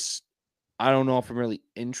 I don't know if I'm really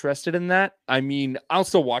interested in that. I mean, I'll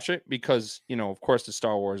still watch it because, of course, it's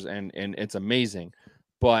Star Wars and it's amazing.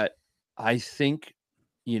 But I think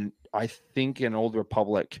an Old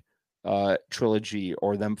Republic trilogy,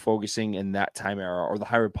 or them focusing in that time era, or the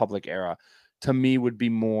High Republic era, to me would be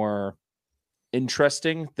more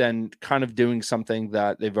interesting than kind of doing something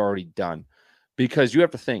that they've already done. Because you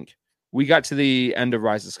have to think, we got to the end of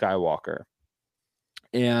Rise of Skywalker,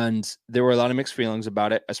 and there were a lot of mixed feelings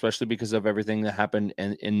about it, especially because of everything that happened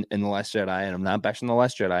in The Last Jedi. And I'm not bashing The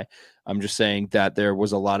Last Jedi. I'm just saying that there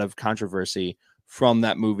was a lot of controversy from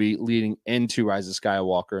that movie leading into Rise of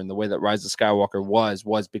Skywalker. And the way that Rise of Skywalker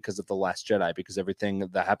was because of The Last Jedi, because everything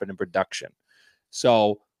that happened in production.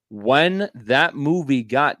 So when that movie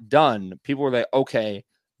got done, people were like, okay,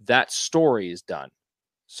 that story is done.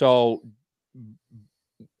 So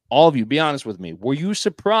all of you, be honest with me. Were you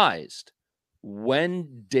surprised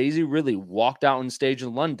when Daisy Ridley walked out on stage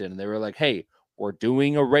in London and they were like, hey, we're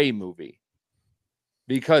doing a Rey movie?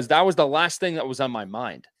 Because that was the last thing that was on my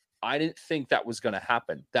mind. I didn't think that was going to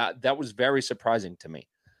happen. That was very surprising to me.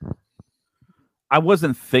 I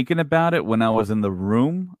wasn't thinking about it when I was in the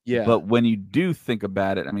room. Yeah. But when you do think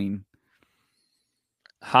about it, I mean,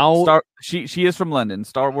 how she is from London.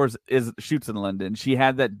 Star Wars shoots in London. She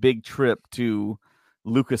had that big trip to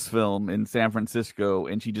Lucasfilm in San Francisco,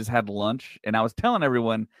 and she just had lunch. And I was telling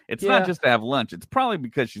everyone, it's not just to have lunch. It's probably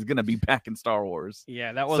because she's going to be back in Star Wars.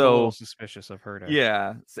 Yeah, that was a little suspicious of her.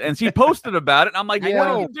 Yeah, and she posted about it. And I'm like, what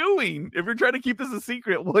are you doing? If you're trying to keep this a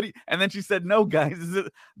secret, what? And then she said, no, guys,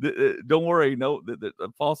 don't worry, no, the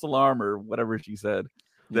false alarm or whatever she said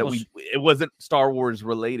that it wasn't Star Wars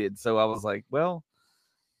related. So I was like, well,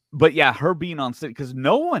 but yeah, her being on set because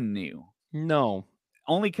no one knew. No.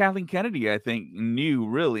 Only Kathleen Kennedy, I think, knew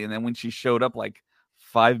really. And then when she showed up like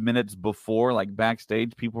 5 minutes before, like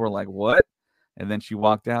backstage, people were like, what? And then she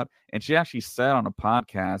walked out. And she actually said on a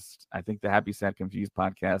podcast, I think the Happy, Sad, Confused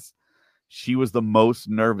podcast, she was the most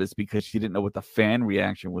nervous because she didn't know what the fan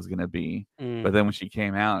reaction was going to be. But then when she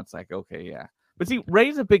came out, it's like, okay, yeah. But see,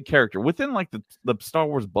 Rey's a big character. Within like the Star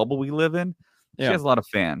Wars bubble we live in, she has a lot of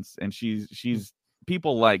fans. And she's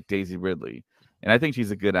people like Daisy Ridley. And I think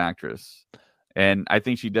she's a good actress. And I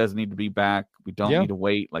think she does need to be back. We don't need to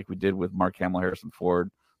wait like we did with Mark Hamill, Harrison Ford,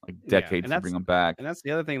 like decades to bring him back. And that's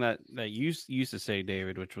the other thing that you used to say,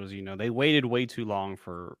 David, which was, they waited way too long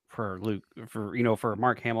for Luke, for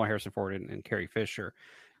Mark Hamill, Harrison Ford, and Carrie Fisher.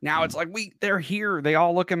 Now it's like they're here. They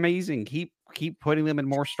all look amazing. Keep putting them in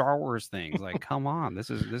more Star Wars things. Like, come on, this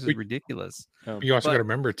is ridiculous. You also got to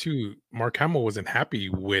remember too, Mark Hamill wasn't happy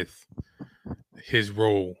with his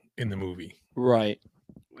role in the movie, right?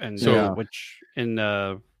 And so,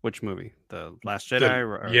 which movie? The Last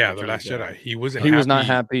Jedi? The Last Jedi. He was not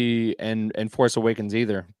happy in Force Awakens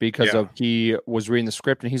either because he was reading the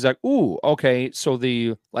script and he's like, "Ooh, okay, so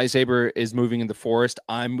the lightsaber is moving in the forest.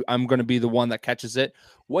 I'm going to be the one that catches it.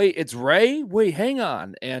 Wait, it's Rey? Wait, hang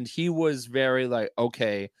on." And he was very like,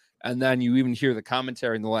 "Okay." And then you even hear the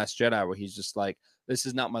commentary in The Last Jedi where he's just like, "This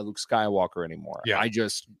is not my Luke Skywalker anymore. Yeah. I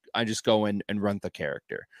just go in and run the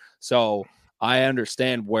character." So I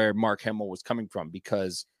understand where Mark Hamill was coming from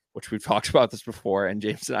because, which we've talked about this before, and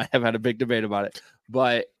James and I have had a big debate about it.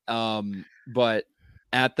 But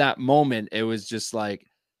at that moment, it was just like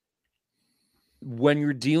when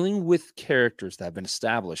you're dealing with characters that have been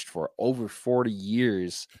established for over 40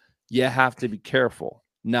 years, you have to be careful.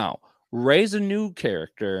 Now, Rey's a new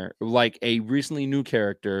character, like a recently new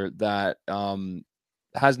character that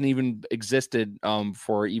hasn't even existed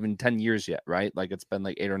for even 10 years yet, right? Like it's been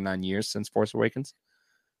like 8 or 9 years since Force Awakens.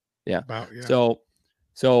 Yeah. Wow, yeah.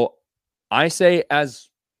 So I say, as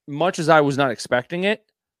much as I was not expecting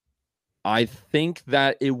it, I think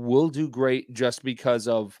that it will do great just because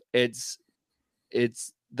of it's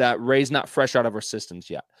that Rey's not fresh out of our systems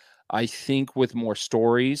yet. I think with more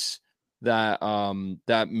stories that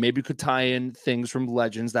that maybe could tie in things from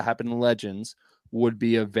Legends that happen in Legends would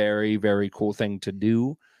be a very, very cool thing to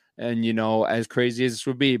do. And, as crazy as this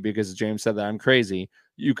would be, because James said that I'm crazy,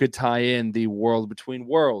 you could tie in the world between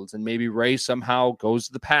worlds and maybe Rey somehow goes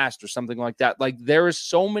to the past or something like that. Like there is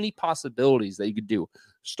so many possibilities that you could do.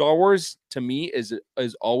 Star Wars to me is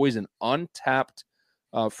always an untapped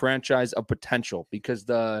franchise of potential because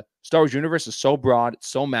the Star Wars universe is so broad, it's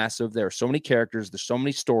so massive. There are so many characters, there's so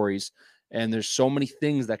many stories, and there's so many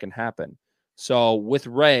things that can happen. So with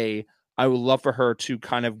Rey, I would love for her to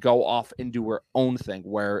kind of go off and do her own thing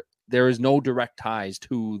where there is no direct ties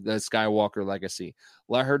to the Skywalker legacy.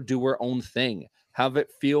 Let her do her own thing. Have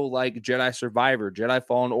it feel like Jedi Survivor, Jedi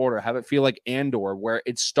Fallen Order. Have it feel like Andor, where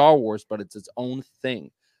it's Star Wars, but it's its own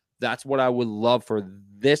thing. That's what I would love for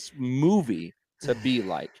this movie to be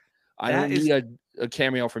like. I don't need a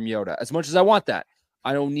cameo from Yoda. As much as I want that,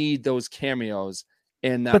 I don't need those cameos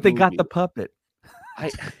in that But they movie. got the puppet.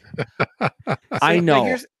 I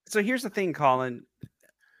know. So here's the thing, Colin.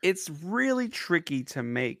 It's really tricky to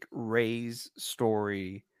make Rey's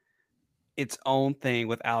story its own thing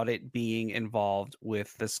without it being involved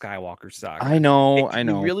with the Skywalker saga. I know.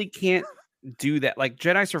 You really can't do that. Like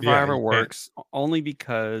Jedi Survivor works only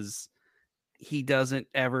because he doesn't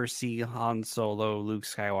ever see Han Solo, Luke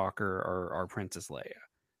Skywalker, or Princess Leia.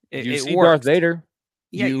 You see Darth Vader.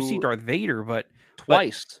 Yeah, you see Darth Vader, but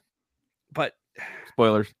twice. But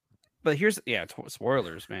spoilers. But here's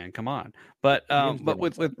spoilers, man. Come on. But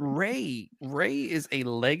with Rey is a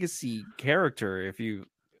legacy character.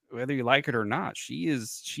 Whether you like it or not, she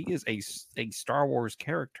is a Star Wars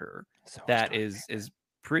character that is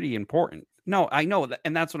pretty important. No, I know that,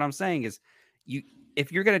 and that's what I'm saying is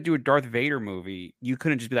if you're gonna do a Darth Vader movie, you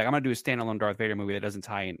couldn't just be like, I'm gonna do a standalone Darth Vader movie that doesn't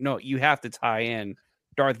tie in. No, you have to tie in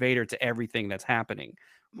Darth Vader to everything that's happening.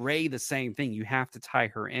 Rey the same thing. You have to tie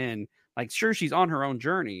her in. Like, sure, she's on her own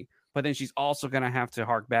journey, but then she's also gonna have to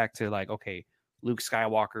hark back to like, okay, Luke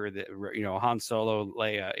Skywalker, Han Solo,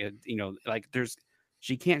 Leia, like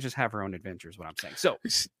she can't just have her own adventures. What I'm saying. So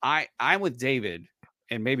I'm with David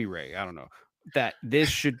and maybe Rey. I don't know that this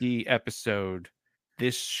should be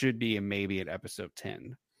maybe at episode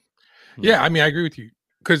 10. Yeah, I mean, I agree with you.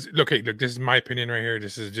 Because, okay, look, this is my opinion right here.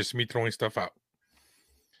 This is just me throwing stuff out.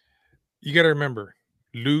 You got to remember,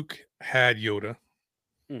 Luke had Yoda.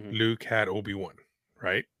 Mm-hmm. Luke had Obi-Wan,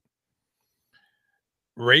 right?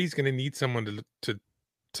 Rey's going to need someone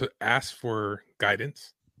to ask for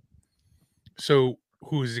guidance. So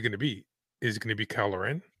who is it going to be? Is it going to be Kylo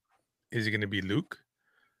Ren? Is it going to be Luke?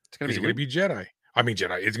 Is it going to be Jedi? I mean,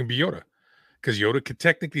 Jedi. It's going to be Yoda. Because Yoda could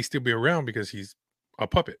technically still be around because he's a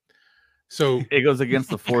puppet. So it goes against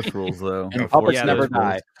the Force rules, though. And puppets never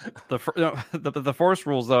die. The Force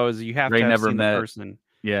rules, though, is you have to have never seen met the person.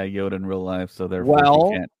 Yeah, Yoda in real life, so therefore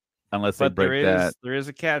he can't, unless they break that. There is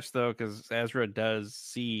a catch, though, because Ezra does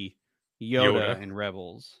see Yoda in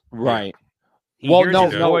Rebels. Right. He hears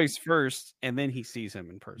his voice first, and then he sees him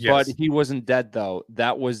in person. Yes. But he wasn't dead, though.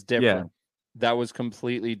 That was different. Yeah. That was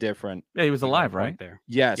completely different. Yeah, he was alive, right? There.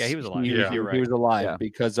 Yes. Yeah, he was alive. He was alive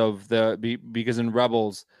because of because in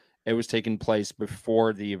Rebels it was taking place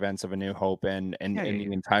before the events of A New Hope and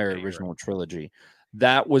the entire original trilogy.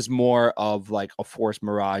 That was more of like a Force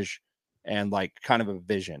mirage and like kind of a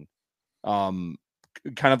vision. Kind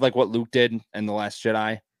of like what Luke did in The Last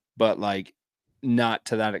Jedi, but like not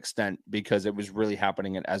to that extent because it was really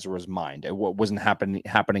happening in Ezra's mind. It wasn't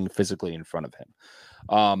happening physically in front of him.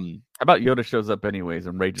 How about Yoda shows up anyways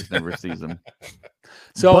and Rey just never sees him?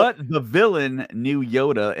 So, but the villain knew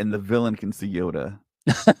Yoda, and the villain can see Yoda.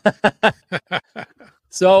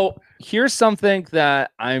 So here's something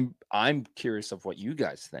that I'm curious of what you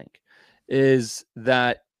guys think is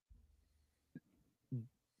that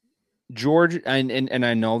George and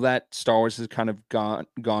I know that Star Wars has kind of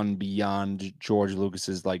gone beyond George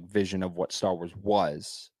Lucas's like vision of what Star Wars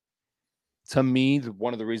was. To me,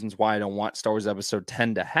 one of the reasons why I don't want Star Wars Episode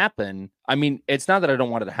 10 to happen, I mean, it's not that I don't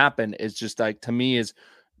want it to happen. It's just like, to me, is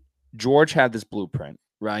George had this blueprint,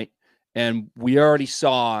 right? And we already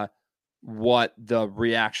saw what the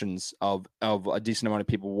reactions of a decent amount of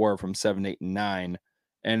people were from 7, 8, and 9.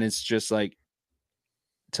 And it's just like,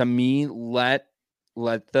 to me, let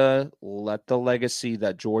the legacy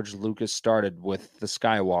that George Lucas started with the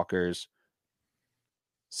Skywalkers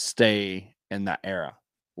stay in that era.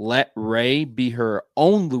 Let Rey be her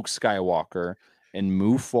own Luke Skywalker and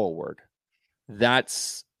move forward.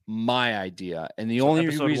 That's my idea. And the only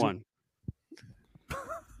reason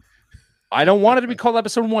I don't want it to be called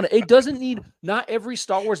Episode 1. It doesn't need, not every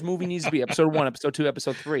Star Wars movie needs to be Episode 1, Episode 2,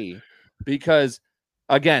 Episode 3. Because,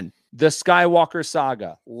 again, the Skywalker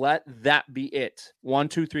saga, let that be it. 1,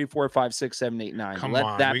 2, 3, 4, 5, 6, 7, 8, 9. Come let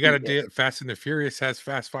on. that We got to do it. Fast and the Furious has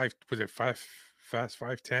Fast 5. Was it Fast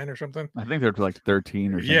 510 or something? I think they're like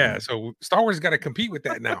 13 or something. Yeah, so Star Wars got to compete with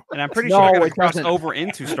that now. And I'm pretty sure it cross over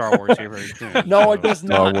into Star Wars here very soon. No, it does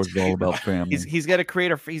not. Star Wars is all about family. He's got to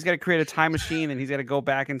create a time machine, and he's got to go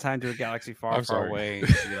back in time to a galaxy far away.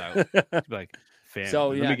 And be like, family. So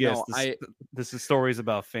let me guess. no, this is stories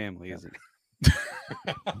about family, isn't it?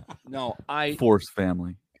 No, Force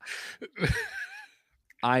family.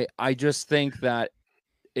 I just think that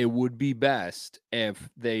it would be best if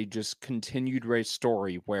they just continued Rey's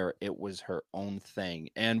story where it was her own thing.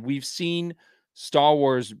 And we've seen Star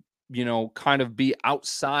Wars, kind of be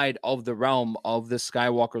outside of the realm of the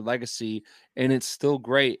Skywalker legacy, and it's still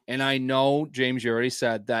great. And I know, James, you already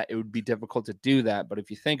said that it would be difficult to do that, but if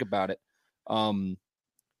you think about it,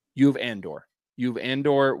 you have Andor. You have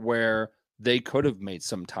Andor where they could have made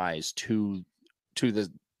some ties to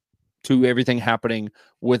everything happening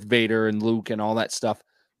with Vader and Luke and all that stuff,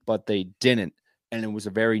 but they didn't. And it was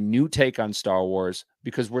a very new take on Star Wars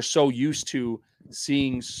because we're so used to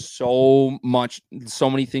seeing so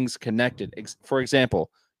many things connected. For example,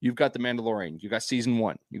 you've got The Mandalorian, you got season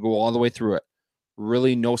 1, you go all the way through it.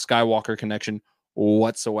 Really no Skywalker connection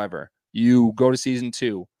whatsoever. You go to season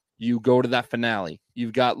 2, you go to that finale,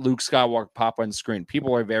 you've got Luke Skywalker pop on screen.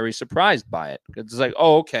 People are very surprised by it. It's like,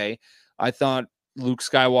 oh, okay. I thought Luke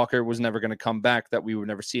Skywalker was never going to come back, that we would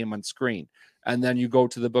never see him on screen. And then you go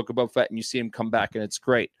to the Book of Boba Fett and you see him come back and it's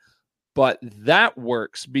great. But that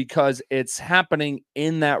works because it's happening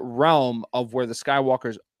in that realm of where the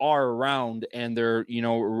Skywalkers are around and they're,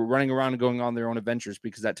 running around and going on their own adventures,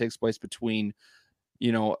 because that takes place between,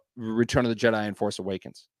 Return of the Jedi and Force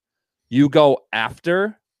Awakens. You go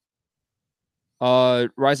after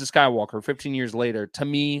Rise of Skywalker 15 years later, to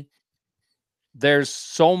me, There's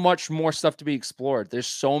so much more stuff to be explored. There's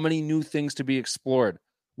so many new things to be explored.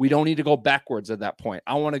 We don't need to go backwards at that point.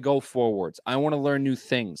 I want to go forwards. I want to learn new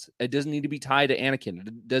things. It doesn't need to be tied to Anakin.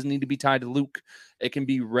 It doesn't need to be tied to Luke. It can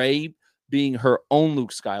be Rey being her own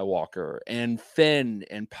Luke Skywalker, and Finn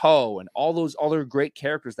and Poe and all those other great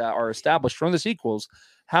characters that are established from the sequels.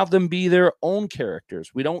 Have them be their own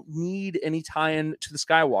characters. We don't need any tie-in to the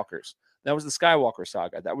Skywalkers. That was the Skywalker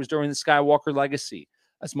saga. That was during the Skywalker legacy.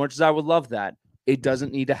 As much as I would love that, it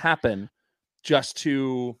doesn't need to happen just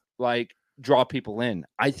to like draw people in.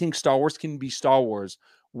 I think Star Wars can be Star Wars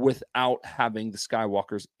without having the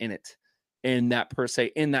Skywalkers in it, in that per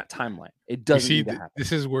se, in that timeline. It doesn't need to happen.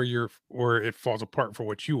 This is where it falls apart for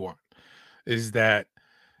what you want, is that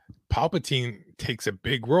Palpatine takes a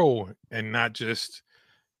big role, and not just,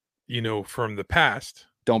 from the past.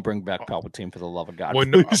 Don't bring back Palpatine, for the love of God. Well,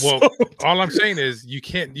 no, all I'm saying is you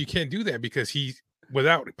can't do that, because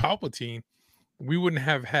without Palpatine, we wouldn't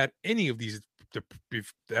have had any of the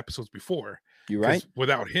episodes before. You're right.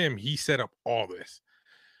 Without him, he set up all this.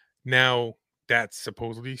 Now that's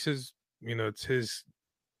supposedly it's his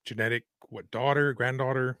genetic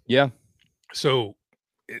granddaughter. Yeah. So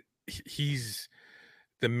he's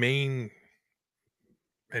the main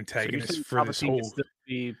antagonist for this whole. Still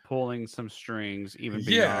be pulling some strings, even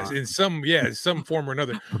beyond. in some form or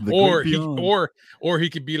another, or he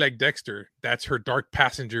could be like Dexter. That's her dark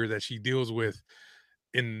passenger that she deals with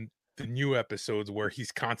in the new episodes, where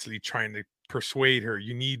he's constantly trying to persuade her,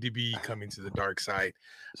 you need to be coming to the dark side,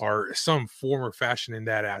 or some form or fashion in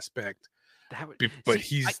that aspect.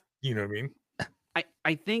 He's, you know what I mean?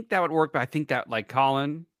 I think that would work, but I think that, like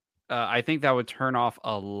Colin, I think that would turn off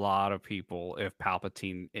a lot of people if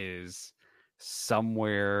Palpatine is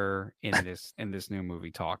somewhere in this new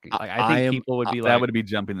movie talking. Like, I think people would be like, that would be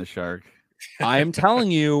jumping the shark. I am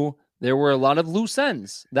telling you, there were a lot of loose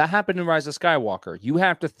ends that happened in Rise of Skywalker. You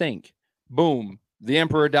have to think, boom, the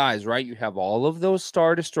Emperor dies, right? You have all of those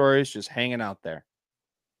Star Destroyers just hanging out there.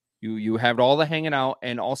 You have all the hanging out,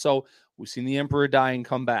 and also we've seen the Emperor die and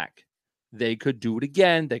come back. They could do it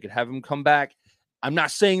again. They could have him come back. I'm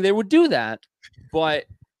not saying they would do that, but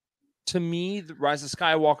to me, the Rise of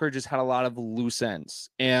Skywalker just had a lot of loose ends.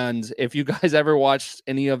 And if you guys ever watched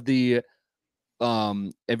any of the,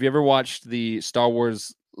 if you ever watched the Star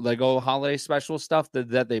Wars Lego holiday special stuff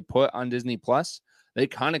that they put on Disney Plus, they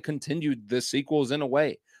kind of continued the sequels in a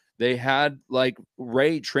way. They had like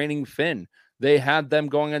Rey training Finn. They had them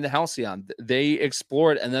going into Halcyon. They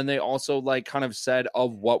explored, and then they also like kind of said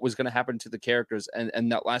of what was going to happen to the characters,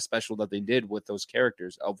 and that last special that they did with those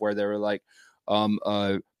characters, of where they were like,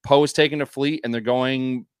 Poe is taking a fleet and they're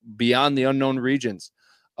going beyond the unknown regions,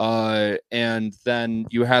 and then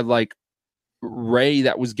you had like Rey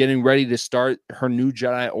that was getting ready to start her new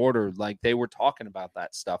Jedi Order. Like, they were talking about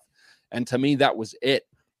that stuff, and to me, that was it.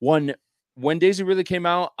 When Daisy really came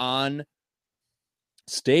out on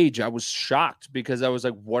stage, I was shocked, because I was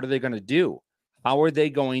like, what are they going to do? How are they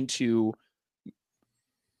going to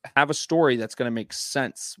have a story that's going to make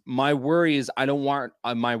sense? My worry is that I don't want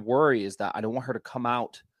her to come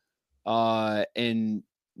out in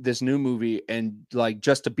this new movie and like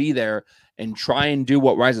just to be there and try and do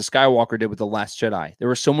what Rise of Skywalker did with The Last Jedi. There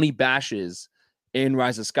were so many bashes in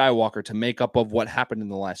Rise of Skywalker to make up of what happened in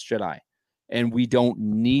The Last Jedi. And we don't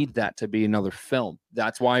need that to be another film.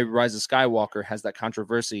 That's why Rise of Skywalker has that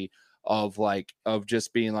controversy of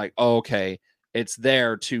just being like, oh, okay, it's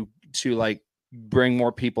there to like bring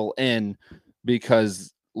more people in,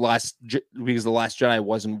 because The Last Jedi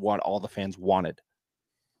wasn't what all the fans wanted.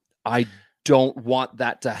 I don't want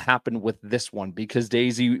that to happen with this one, because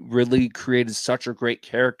Daisy really created such a great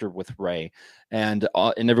character with Rey and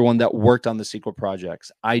everyone that worked on the sequel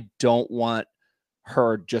projects. I don't want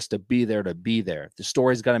her just to be there. The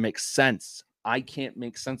story's got to make sense. I can't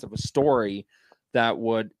make sense of a story that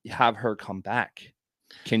would have her come back.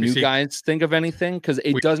 Can you guys think of anything? Because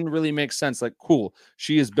it doesn't really make sense. Like, cool,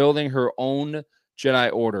 she is building her own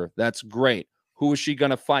Jedi Order. That's great. Who is she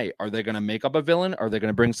going to fight? Are they going to make up a villain? Are they going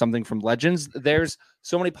to bring something from Legends? There's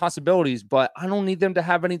so many possibilities, but I don't need them to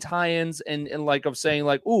have any tie-ins and like of saying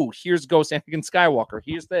like, ooh, here's Ghost Anakin Skywalker.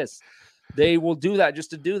 Here's this. They will do that just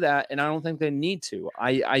to do that, and I don't think they need to.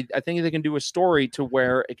 I think they can do a story to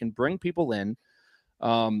where it can bring people in.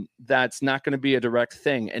 That's not going to be a direct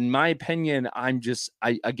thing. In my opinion, I'm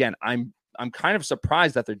kind of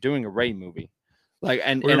surprised that they're doing a Rey movie. Like,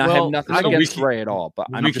 and I have nothing against Rey at all, but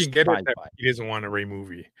I'm just surprised by it. He doesn't want a Rey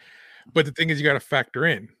movie. But the thing is, you got to factor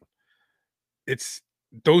in, it's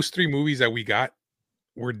those 3 movies that we got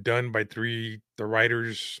were done by the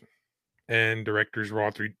writers and directors were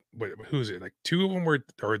all 3. Who's it? Like 2 of them were,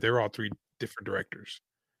 or they were all 3 different directors.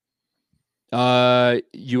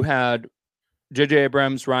 You had J.J.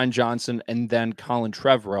 Abrams, Ryan Johnson, and then Colin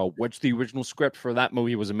Trevorrow, which the original script for that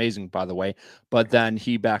movie was amazing, by the way. But then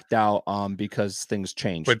he backed out because things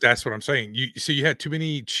changed. But that's what I'm saying. You had too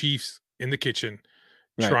many chiefs in the kitchen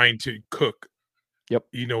Right. trying to cook. Yep.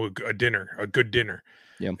 You know, a dinner, a good dinner.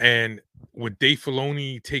 Yep. And with Dave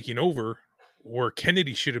Filoni taking over, where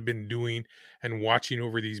Kennedy should have been doing and watching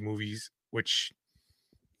over these movies, which,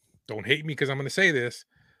 don't hate me because I'm going to say this,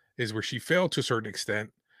 is where she failed to a certain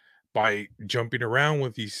extent by jumping around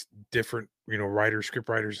with these different, writers, script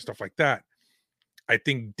writers, and stuff like that. I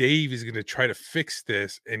think Dave is going to try to fix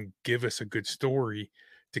this and give us a good story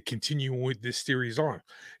to continue with this series on.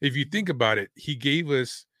 If you think about it, he gave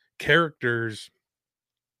us characters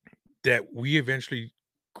that we eventually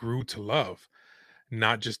grew to love,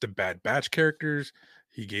 not just the Bad Batch characters.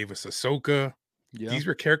 He gave us Ahsoka. Yeah. These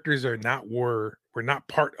were characters that were not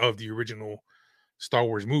part of the original Star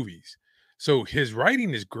Wars movies. So his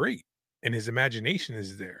writing is great and his imagination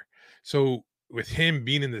is there. So with him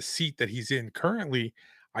being in the seat that he's in currently,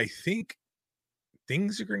 I think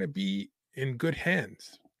things are going to be in good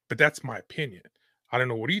hands. But that's my opinion. I don't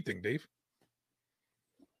know. What do you think, Dave?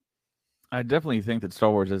 I definitely think that Star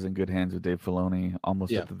Wars is in good hands with Dave Filoni,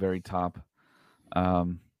 almost at the very top.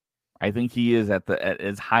 I think he is at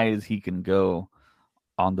as high as he can go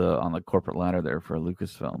on the corporate ladder there for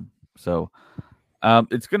Lucasfilm. So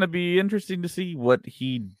it's going to be interesting to see what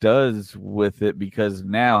he does with it, because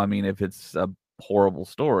now, I mean, if it's a horrible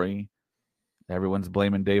story, everyone's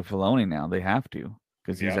blaming Dave Filoni now. They have to,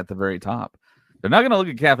 because he's at the very top. They're not going to look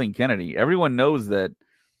at Kathleen Kennedy. Everyone knows that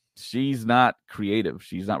she's not creative.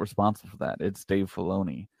 She's not responsible for that. It's Dave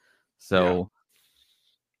Filoni. So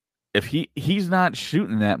if he's not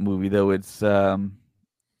shooting that movie, though, it's someone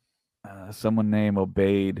named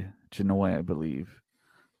Obaid Chinoy, I believe.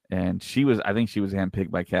 And I think she was handpicked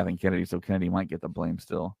by Kathleen Kennedy, so Kennedy might get the blame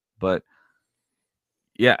still. But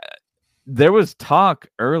yeah, there was talk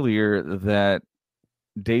earlier that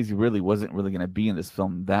Daisy Ridley wasn't really going to be in this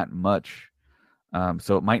film that much.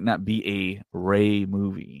 So it might not be a Rey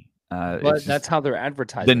movie. But that's how they're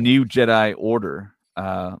advertising the new Jedi Order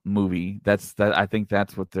movie. I think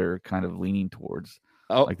that's what they're kind of leaning towards.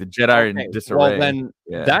 Oh, like the Jedi in disarray. Well, then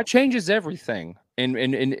that changes everything.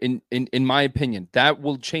 In my opinion, that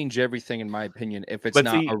will change everything. In my opinion, if it's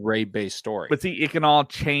not a Rey-based story. But see, it can all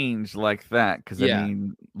change like that, because I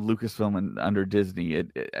mean, Lucasfilm and under Disney,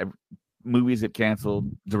 movies get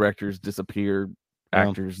canceled, directors disappear,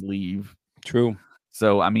 actors leave. True.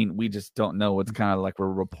 So I mean, we just don't know. It's kind of like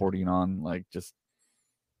we're reporting on like just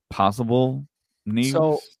possible news.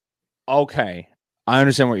 So, okay, I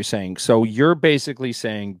understand what you're saying. So you're basically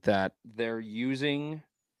saying that they're using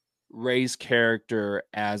Rey's character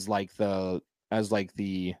as the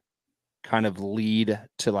kind of lead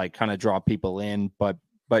to like kind of draw people in, but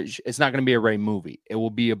it's not going to be a Rey movie. It will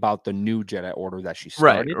be about the new Jedi Order that she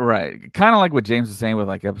started. Right. Kind of like what James was saying with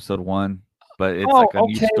like Episode 1, but it's like a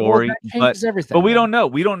new story. Well, that changes everything. But we don't know.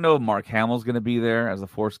 We don't know if Mark Hamill's going to be there as the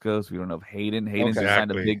Force Ghost. We don't know if Hayden's just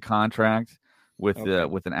signed a big contract with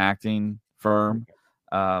an acting firm.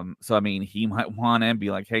 So I mean, he might want to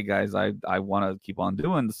be like, hey guys, I want to keep on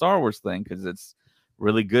doing the Star Wars thing because it's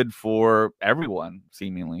really good for everyone,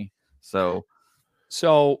 seemingly. So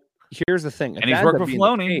here's the thing, and he's worked with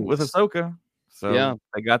Filoni with Ahsoka, so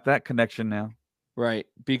I got that connection now, right?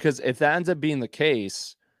 Because if that ends up being the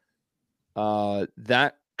case,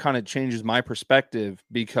 that kind of changes my perspective,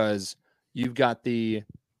 because you've got the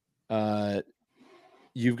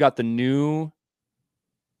new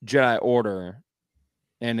Jedi Order,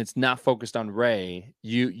 and it's not focused on Rey.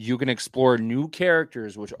 You can explore new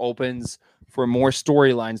characters, which opens for more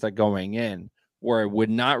storylines that going in, where it would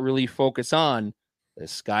not really focus on the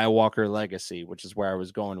Skywalker legacy, which is where I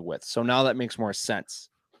was going with. So now that makes more sense.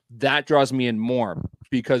 That draws me in more,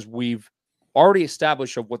 because we've already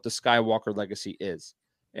established of what the Skywalker legacy is.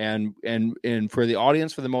 And for the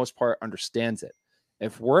audience, for the most part, understands it.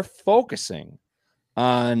 If we're focusing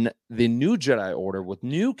on the new Jedi Order with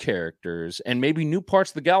new characters and maybe new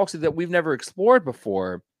parts of the galaxy that we've never explored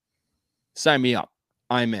before, sign me up.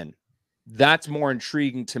 I'm in. That's more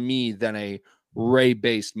intriguing to me than a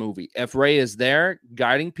Rey-based movie. If Rey is there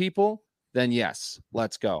guiding people, then yes,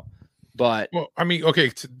 let's go. But well, I mean,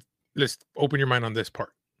 okay, let's open your mind on this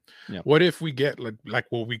part. Yeah. What if we get like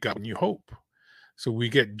what we got New Hope? So we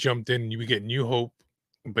get jumped in, we get New Hope,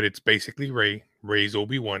 but it's basically Rey's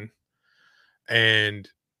Obi-Wan, and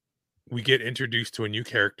we get introduced to a new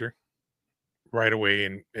character right away,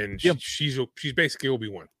 and she's basically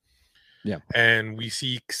Obi-Wan. Yeah, and we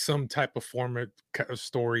see some type of format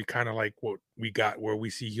story, kind of like what we got, where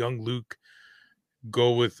we see young Luke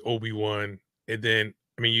go with Obi-Wan, and then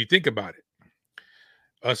I mean, you think about it.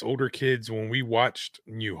 Us older kids, when we watched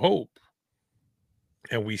New Hope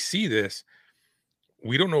and we see this,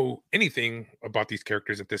 we don't know anything about these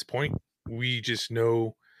characters at this point. We just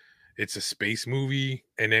know it's a space movie,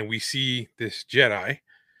 and then we see this Jedi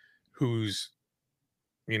who's,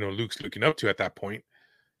 Luke's looking up to at that point,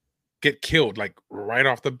 get killed like right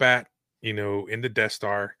off the bat, in the Death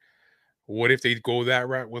Star. What if they go that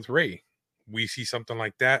route with Rey? We see something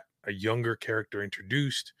like that, a younger character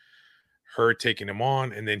introduced, her taking him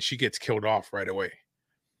on, and then she gets killed off right away.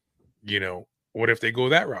 What if they go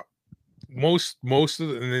that route? Most of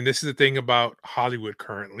the, and then this is the thing about Hollywood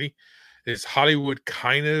currently, is Hollywood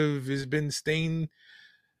kind of has been staying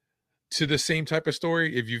to the same type of story.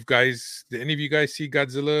 Did any of you guys see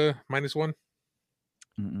Godzilla -1?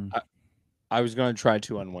 I was going to try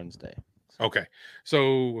to on Wednesday. Okay.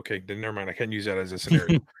 So, then never mind. I can't use that as a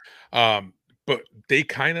scenario. But they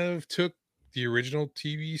kind of took the original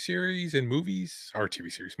TV series and movies, or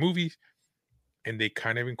TV series, movies, and they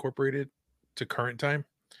kind of incorporated to current time.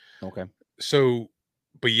 Okay. So,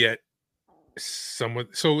 but yet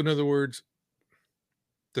somewhat, so in other words,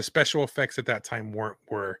 the special effects at that time weren't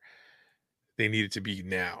where they needed to be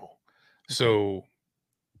now. Okay. So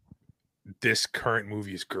this current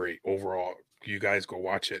movie is great overall. You guys go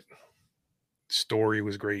watch it. Story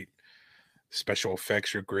was great. Special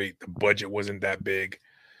effects are great. The budget wasn't that big.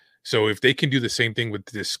 So if they can do the same thing with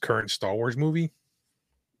this current Star Wars movie,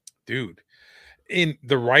 dude, in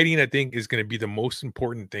the writing, I think is going to be the most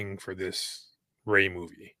important thing for this Rey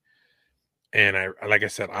movie. And like I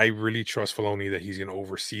said, I really trust Filoni that he's going to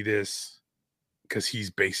oversee this, because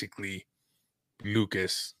he's basically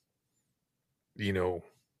Lucas, to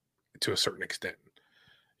a certain extent.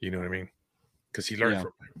 You know what I mean? Because he learned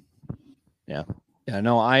from him. Yeah.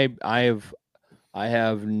 No, I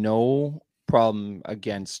have no problem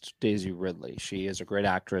against Daisy Ridley. She is a great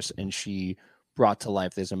actress, and she brought to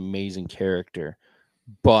life this amazing character.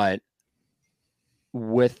 But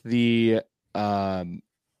with the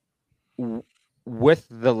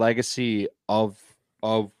legacy of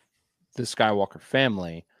the Skywalker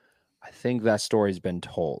family, I think that story's been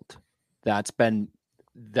told. That's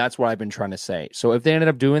what I've been trying to say. So if they ended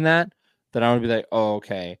up doing that, then I would be like, oh,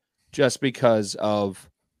 okay. Just because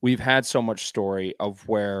we've had so much story of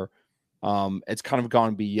where it's kind of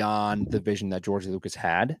gone beyond the vision that George Lucas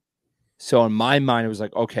had. So in my mind, it was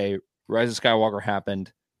like, okay, Rise of Skywalker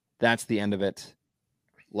happened. That's the end of it.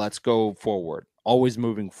 Let's go forward. Always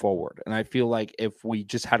moving forward. And I feel like if we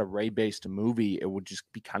just had a Rey-based movie, it would just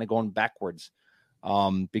be kind of going backwards.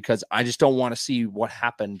 Because I just don't want to see what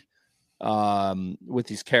happened with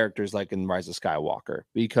these characters like in Rise of Skywalker,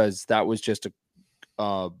 because that was just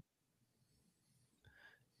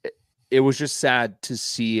it was just sad to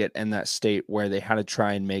see it in that state where they had to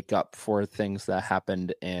try and make up for things that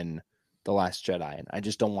happened in The Last Jedi. And I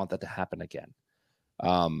just don't want that to happen again.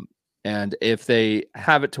 And if they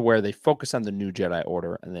have it to where they focus on the new Jedi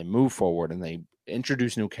Order and they move forward and they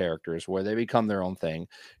introduce new characters where they become their own thing,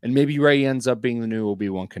 and maybe Rey ends up being the new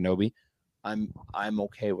Obi-Wan Kenobi, I'm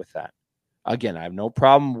okay with that. Again, I have no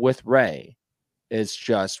problem with Rey. It's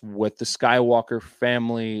just with the Skywalker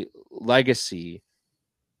family legacy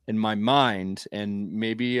in my mind, and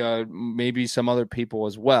maybe some other people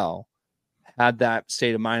as well had that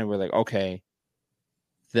state of mind where like, okay,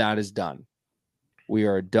 that is done. We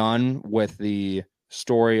are done with the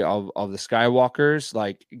story of the Skywalkers,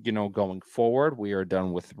 like, going forward. We are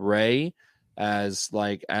done with Rey as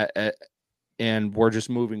like, and we're just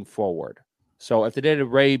moving forward. So if they did a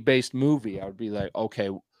Rey-based movie, I would be like, okay,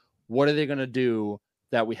 what are they going to do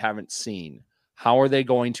that we haven't seen? How are they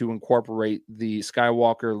going to incorporate the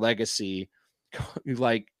Skywalker legacy,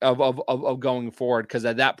 like of going forward? Because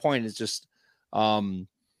at that point, it's just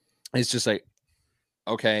like,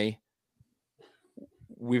 okay,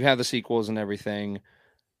 we've had the sequels and everything.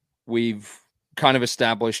 We've kind of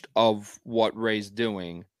established of what Rey's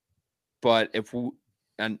doing, but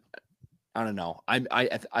and I don't know,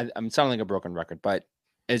 I'm sounding like a broken record, but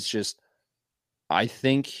it's just, I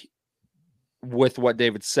think with what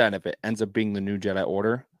David said, if it ends up being the new Jedi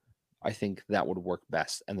Order, I think that would work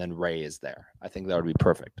best. And then Rey is there. I think that would be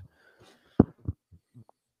perfect.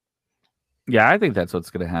 Yeah, I think that's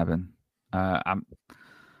what's going to happen.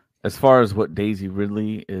 As far as what Daisy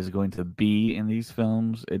Ridley is going to be in these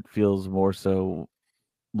films, it feels more so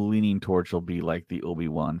leaning towards she'll be like the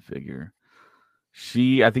Obi-Wan figure.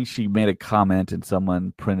 I think she made a comment and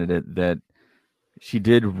someone printed it that she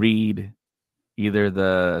did read either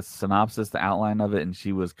the synopsis, the outline of it, and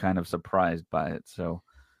she was kind of surprised by it. So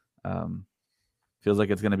feels like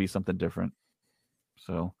it's going to be something different.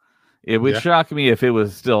 So It would Yeah. shock me if it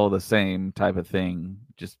was still the same type of thing,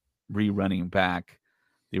 just rerunning back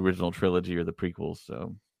the original trilogy or the prequels.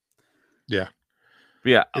 So, Yeah. but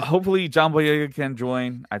yeah, hopefully John Boyega can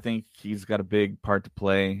join. I think he's got a big part to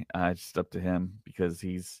play. It's just up to him because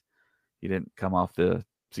he didn't come off the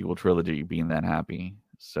sequel trilogy being that happy.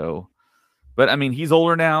 So, but I mean, he's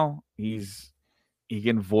older now. He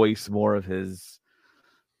can voice more of his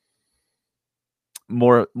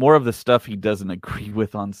more of the stuff he doesn't agree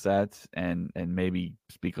with on set, and maybe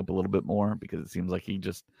speak up a little bit more, because it seems like he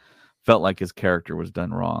just felt like his character was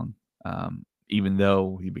done wrong. Even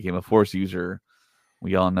though he became a Force user,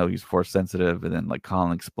 we all know he's Force sensitive, and then like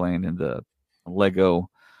Colin explained in the Lego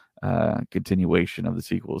continuation of the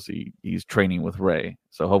sequels, he's training with Rey.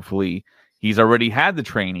 So hopefully he's already had the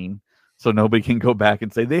training, so nobody can go back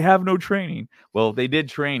and say they have no training. Well, they did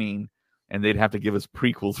training, and they'd have to give us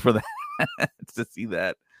prequels for that to see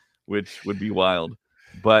that, which would be wild.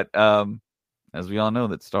 But as we all know,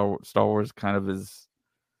 that Star Wars kind of is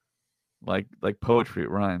like poetry,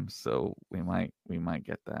 it rhymes. So we might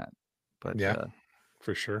get that. But yeah,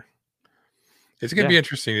 for sure. It's gonna be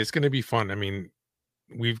interesting. It's gonna be fun. I mean,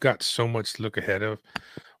 we've got so much to look ahead of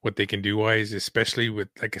what they can do wise, especially with,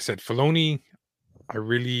 like I said, Filoni. I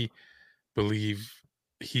really believe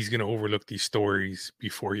he's gonna overlook these stories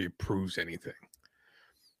before he approves anything.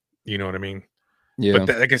 You know what I mean? Yeah.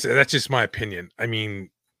 But like I said, that's just my opinion. I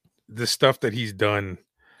mean, the stuff that he's done,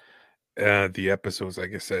 the episodes,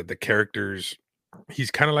 like I said, the characters,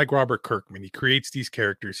 he's kind of like Robert Kirkman. He creates these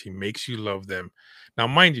characters, he makes you love them. Now,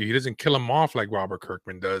 mind you, he doesn't kill them off like Robert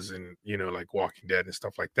Kirkman does in, like Walking Dead and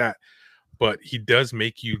stuff like that. But he does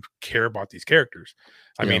make you care about these characters.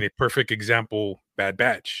 I mean, a perfect example, Bad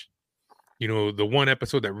Batch. The one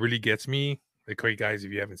episode that really gets me, okay, guys,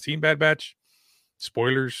 if you haven't seen Bad Batch,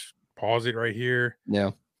 spoilers, pause it right here.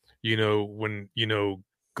 Yeah. When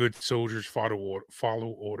good soldiers follow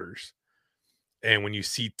orders, and when you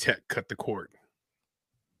see Tech cut the cord,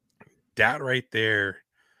 that right there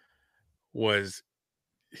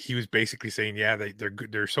he was basically saying, yeah, they're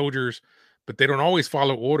good, they're soldiers, but they don't always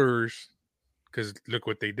follow orders, because look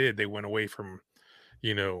what they did. They went away from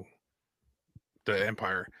the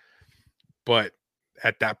Empire, but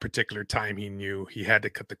at that particular time he knew he had to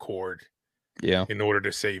cut the cord in order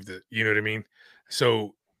to save you know what I mean?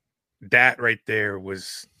 So that right there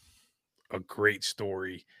was a great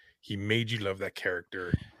story. He made you love that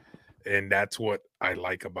character, and that's what I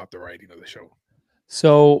like about the writing of the show.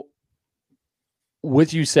 So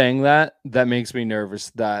with you saying that makes me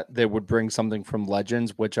nervous that they would bring something from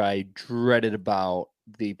Legends, which I dreaded about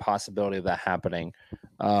the possibility of that happening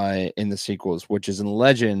in the sequels, which is in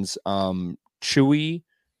Legends, Chewie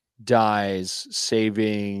dies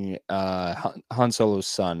saving Han Solo's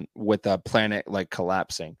son with a planet like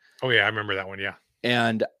collapsing. Oh yeah, I remember that one. Yeah.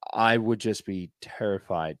 And I would just be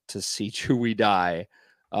terrified to see Chewie die.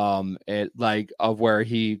 Of where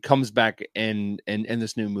he comes back in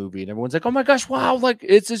this new movie, and everyone's like, "Oh my gosh, wow! Like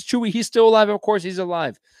it's Chewie, he's still alive. Of course, he's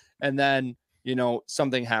alive." And then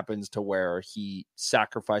something happens to where he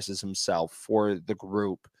sacrifices himself for the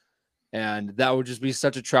group, and that would just be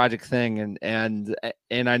such a tragic thing. And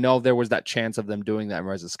I know there was that chance of them doing that in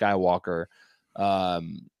Rise of Skywalker,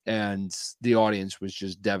 and the audience was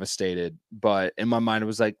just devastated. But in my mind, it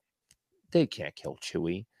was like, they can't kill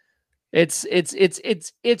Chewie. It's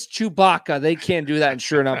Chewbacca. They can't do that. And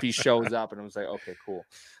sure enough, he shows up, and I was like, okay, cool.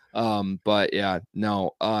 But yeah,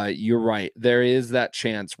 no, you're right. There is that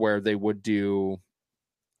chance where they would do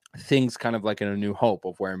things kind of like in A New Hope,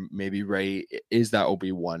 of where maybe Rey is that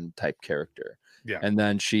Obi-Wan type character. Yeah. And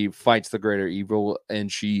then she fights the greater evil,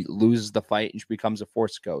 and she loses the fight, and she becomes a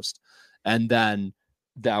Force ghost. And then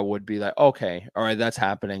that would be like, okay, all right, that's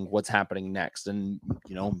happening. What's happening next? And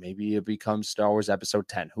maybe it becomes Star Wars Episode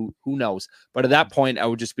 10. Who knows? But at that point, I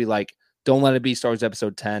would just be like, don't let it be Star Wars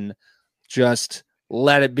Episode 10. Just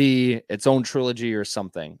let it be its own trilogy or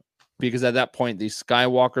something. Because at that point, the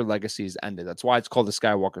Skywalker legacy is ended. That's why it's called the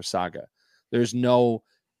Skywalker saga. There's no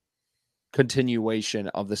continuation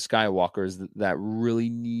of the Skywalkers that really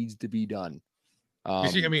needs to be done. You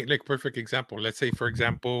see, I mean, like, perfect example. Let's say, for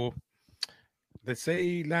example,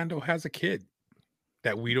 Lando has a kid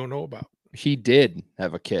that we don't know about. He did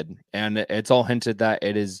have a kid, and it's all hinted that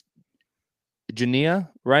it is Jania,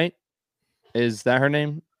 right? Is that her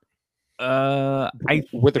name?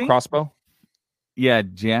 With the crossbow? Yeah,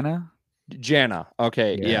 Jana.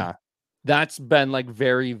 Okay, yeah. That's been like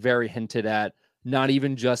very, very hinted at. Not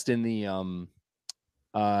even just in the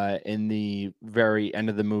very end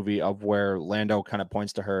of the movie, of where Lando kind of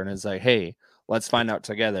points to her and is like, "Hey, let's find out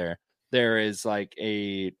together." There is like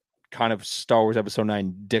a kind of Star Wars Episode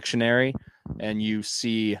 9 dictionary, and you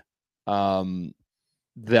see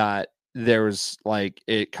that there's like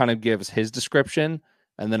it kind of gives his description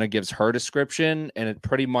and then it gives her description, and it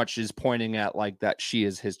pretty much is pointing at like that she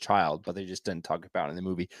is his child, but they just didn't talk about it in the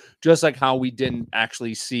movie. Just like how we didn't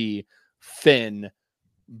actually see Finn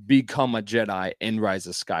become a Jedi in Rise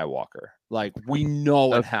of Skywalker. Like we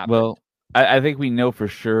know it happened. Well, I think we know for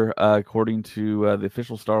sure, according to the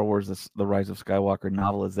official Star Wars, the Rise of Skywalker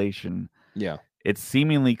novelization. Yeah. It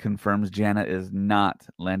seemingly confirms Janna is not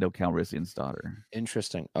Lando Calrissian's daughter.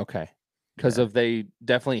 Interesting. Okay. Because of they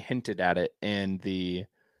definitely hinted at it in the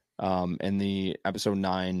episode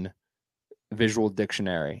 9 visual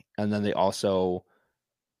dictionary, and then they also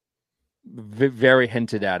very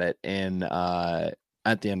hinted at it in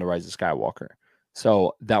at the end of Rise of Skywalker.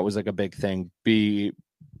 So that was like a big thing.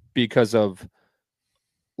 Because of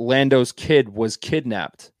Lando's kid was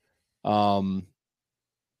kidnapped when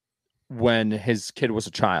his kid was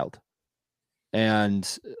a child,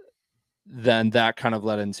 and then that kind of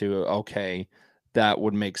led into okay, that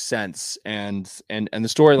would make sense, and the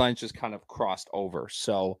storylines just kind of crossed over.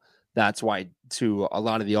 So that's why to a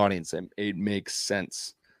lot of the audience it makes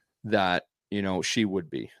sense that she would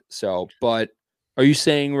be. So, but are you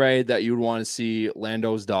saying, Ray, that you would want to see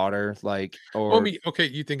Lando's daughter, like, or Well, okay,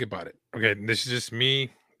 you think about it. Okay, this is just me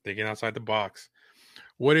thinking outside the box.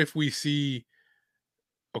 What if we see,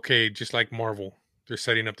 okay, just like Marvel, they're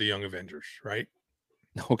setting up the Young Avengers, right?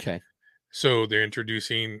 Okay. So they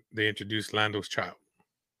introduced Lando's child,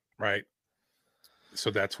 right?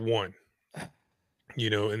 So that's one,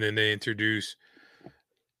 and then they introduce,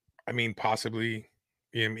 possibly,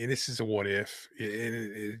 this is a what if.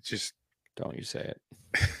 It just don't you say it.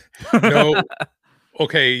 No.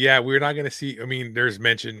 Okay, yeah, we're not going to see. There's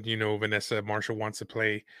mention, Vanessa Marshall wants to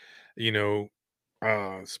play,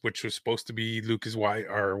 which was supposed to be Luke's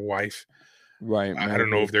wife, Right. I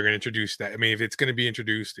don't know if they're going to introduce that. If it's going to be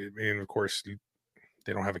introduced, of course,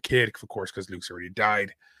 they don't have a kid, of course, because Luke's already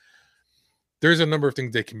died. There's a number of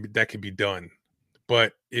things that can be done,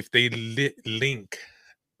 but if they link,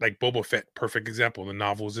 like Boba Fett, perfect example, the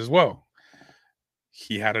novels as well.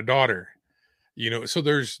 He had a daughter. So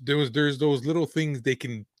there's those little things they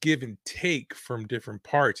can give and take from different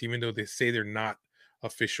parts, even though they say they're not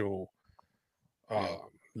official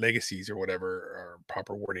legacies or whatever, or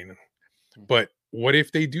proper wording. But what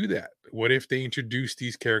if they do that? What if they introduce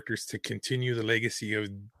these characters to continue the legacy of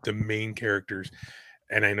the main characters?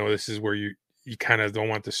 And I know this is where you kind of don't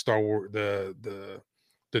want the Star Wars, the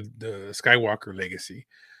Skywalker legacy,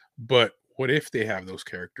 but what if they have those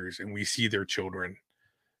characters and we see their children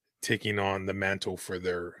taking on the mantle for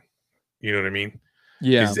their, you know what I mean?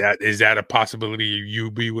 Yeah. Is that a possibility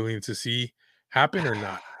you'd be willing to see happen or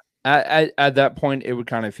not? At that point, it would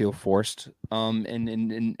kind of feel forced,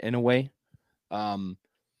 in a way. Kind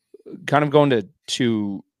of going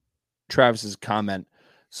to Travis's comment.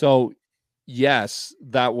 So yes,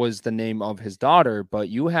 that was the name of his daughter, but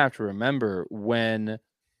you have to remember when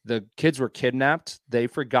the kids were kidnapped, they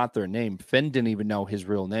forgot their name. Finn didn't even know his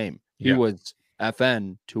real name. He was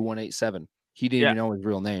FN 2187. He didn't even know his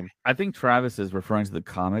real name. I think Travis is referring to the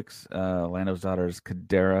comics. Lando's daughter is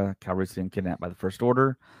Kadera Calrissian, kidnapped by the First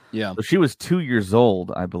Order. Yeah. So she was 2 years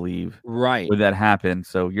old, I believe. Right. When that happened.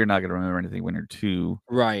 So you're not going to remember anything when you're 2.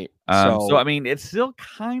 Right. So it's still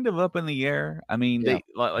kind of up in the air. They,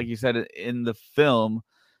 like you said, in the film,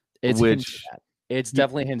 it's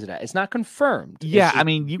definitely hinted at. It's not confirmed. Yeah.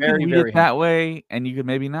 You can read it that way, and you could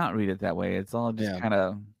maybe not read it that way. It's all just kind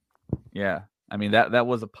of, that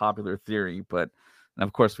was a popular theory, but and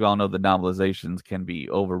of course we all know the novelizations can be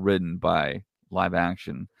overridden by live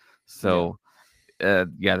action. So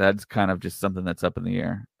that's kind of just something that's up in the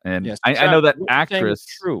air. And I know that actress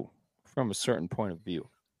true from a certain point of view.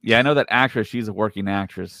 Yeah, I know that actress, she's a working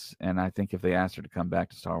actress, and I think if they asked her to come back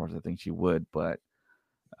to Star Wars, I think she would. But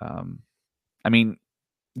going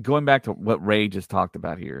back to what Ray just talked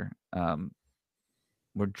about here,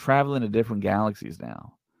 we're traveling to different galaxies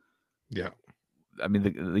now. Yeah.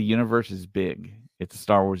 The universe is big. It's a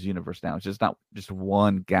Star Wars universe now. It's just not just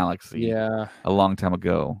one galaxy a long time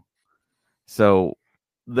ago. So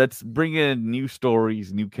let's bring in new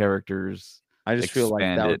stories, new characters. I just feel like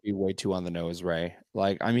that would be way too on the nose, Ray.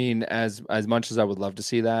 Like, as much as I would love to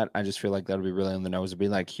see that, I just feel like that would be really on the nose. It'd be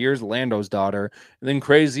like, here's Lando's daughter. And then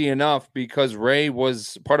crazy enough, because Ray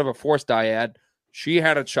was part of a Force dyad, she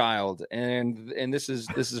had a child, and this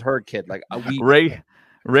is her kid. Like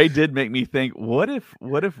Ray did make me think, what if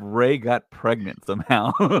Ray got pregnant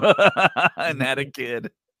somehow and had a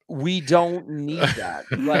kid? We don't need that.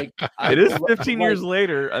 Like, it is 15 years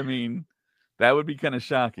later. That would be kind of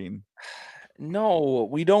shocking. No,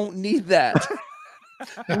 we don't need that.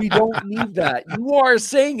 We don't need that. You are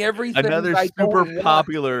saying everything. Another I don't super want.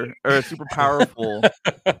 popular or super powerful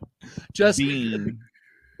Just being.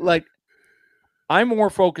 like I'm more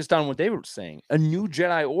focused on what David was saying. A new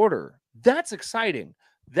Jedi Order. That's exciting.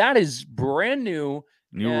 That is brand new.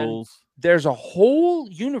 New and rules. There's a whole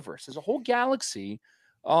universe. There's a whole galaxy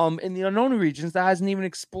in the unknown regions that hasn't even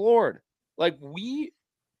explored. Like we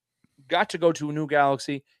got to go to a new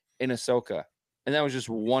galaxy in Ahsoka, and that was just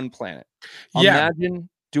one planet. Yeah. Imagine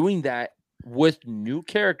doing that with new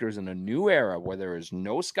characters in a new era where there is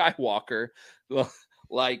no Skywalker,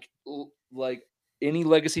 like any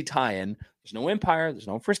legacy tie-in. There's no Empire. There's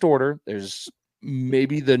no First Order. There's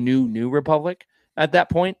maybe the New Republic at that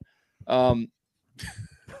point.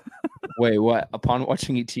 Wait, what? Upon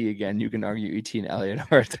watching ET again, you can argue ET and Elliot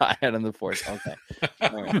are a tie-in on the Force. Okay,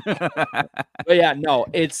 all right. But yeah, no,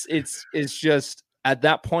 it's just at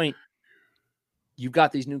that point, you've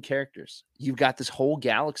got these new characters. You've got this whole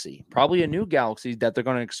galaxy, probably a new galaxy that they're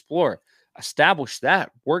going to explore. Establish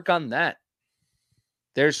that. Work on that.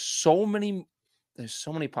 There's so many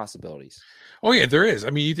possibilities. Oh yeah, there is. I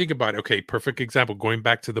mean, you think about it. Okay, perfect example. Going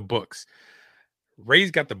back to the books,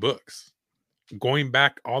 Ray's got the books. Going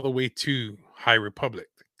back all the way to High Republic.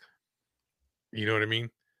 You know what I mean?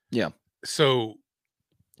 Yeah. So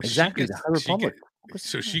exactly, the High Republic.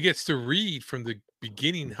 She gets to read from the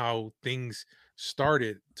beginning how things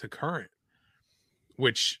started to current,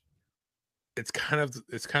 which it's kind of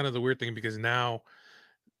the weird thing because now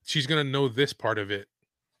she's gonna know this part of it,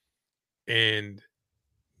 and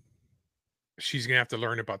she's gonna have to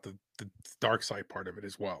learn about the dark side part of it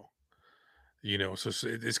as well. You know, so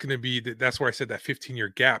it's going to be, that's where I said that 15-year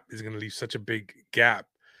gap is going to leave such a big gap.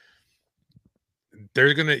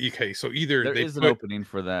 They're going to, okay, so either there they is an opening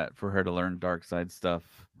for that, for her to learn dark side stuff.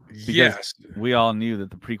 Because yes. We all knew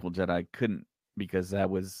that the prequel Jedi couldn't, because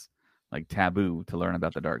that was like taboo to learn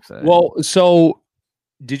about the dark side. Well, so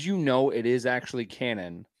did you know it is actually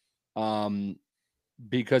canon?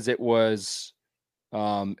 Because it was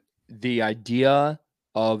the idea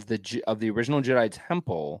of the original Jedi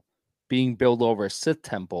Temple being built over a Sith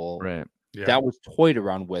temple, right? Yeah. That was toyed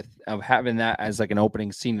around with, of having that as like an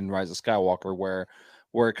opening scene in Rise of Skywalker, where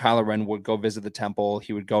Kylo Ren would go visit the temple,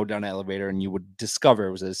 he would go down an elevator, and you would discover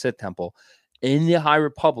it was a Sith temple. In the High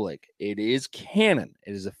Republic, it is canon.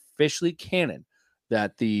 It is officially canon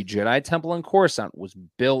that the Jedi Temple in Coruscant was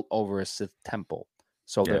built over a Sith temple.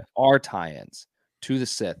 So there are tie-ins to the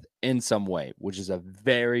Sith in some way, which is a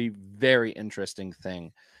very, very interesting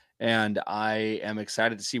thing. And I am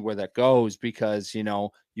excited to see where that goes because, you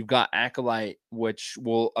know, you've got Acolyte, which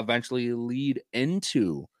will eventually lead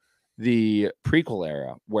into the prequel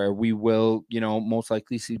era where we will, you know, most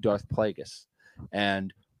likely see Darth Plagueis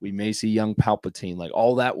and we may see young Palpatine. Like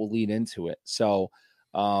all that will lead into it. So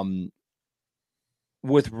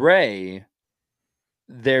with Rey,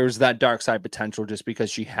 there's that dark side potential just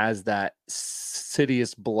because she has that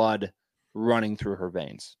Sidious blood running through her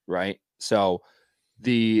veins, right? So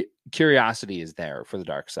the curiosity is there for the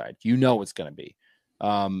dark side. You know it's going to be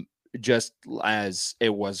just as it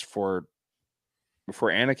was for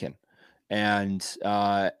Anakin, and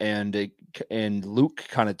Luke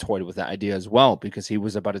kind of toyed with that idea as well because he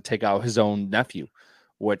was about to take out his own nephew,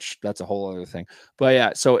 which that's a whole other thing. But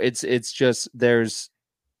yeah, so it's just there is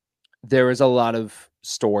a lot of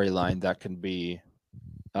storyline that can be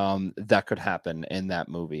that could happen in that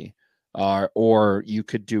movie. Or you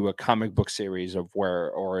could do a comic book series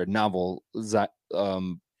or a novel that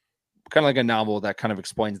kind of like a novel that kind of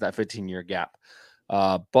explains that 15-year gap.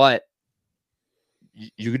 But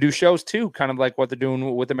you could do shows too, kind of like what they're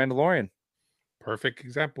doing with The Mandalorian. Perfect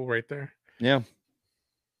example right there. Yeah.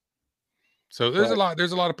 So there's a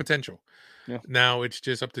lot of potential. Yeah. Now it's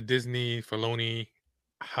just up to Disney, Filoni.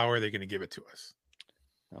 How are they going to give it to us?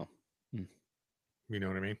 Oh. You know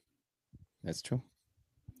what I mean? That's true.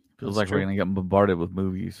 Feels like we're going to get bombarded with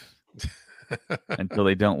movies until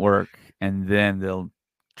they don't work, and then they'll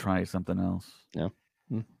try something else. Yeah.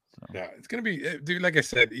 So. Yeah, it's going to be, dude, like I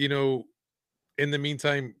said, you know, in the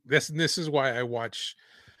meantime, this is why I watch.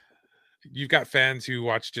 You've got fans who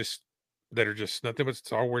watch that are just nothing but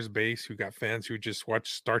Star Wars based, who got fans who just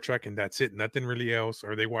watch Star Trek and that's it, nothing really else,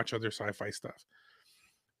 or they watch other sci-fi stuff.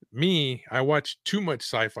 Me, I watch too much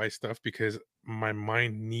sci-fi stuff because my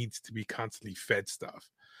mind needs to be constantly fed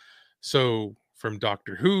stuff. So from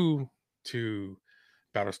Doctor Who to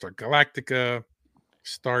Battlestar Galactica,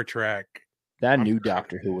 Star Trek. That new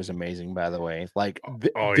Doctor Who was amazing, by the way. Like, this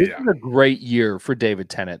yeah. is a great year for David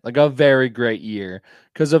Tennant. Like, a very great year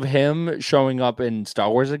because of him showing up in Star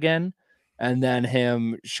Wars again and then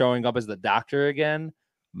him showing up as the Doctor again.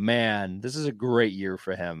 Man, this is a great year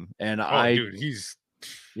for him. And dude,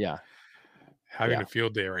 Yeah. Having Yeah. a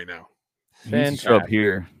field day right now. He needs to show up Fantastic.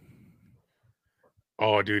 here.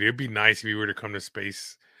 Oh, dude, it'd be nice if he were to come to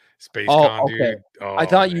Space Oh, Con, okay. dude. I Oh,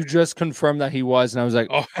 thought man. you just confirmed that he was, and I was like,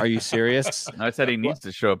 Oh. "Are you serious?" I said he needs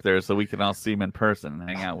to show up there so we can all see him in person and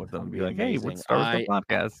hang out with him and be like, "Hey, Amazing. what's Star Wars Stuff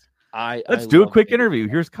Podcast? I Let's do a love quick David interview.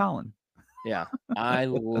 Tennant. Here's Colin." Yeah, I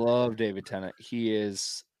love David Tennant. He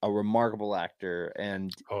is a remarkable actor,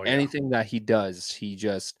 and Oh, yeah. anything that he does,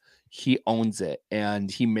 he owns it, and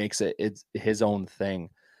he makes it's his own thing.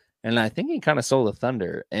 And I think he kind of stole the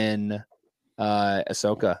thunder in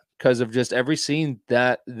Ahsoka because of just every scene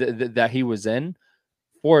that he was in.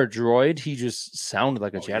 For a droid, he just sounded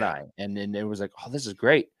like a Jedi, and it was like, oh, this is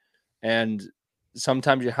great. And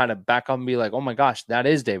sometimes you kind of back up and be like, oh my gosh, that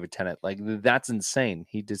is David Tennant. Like, that's insane.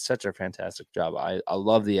 He did such a fantastic job. I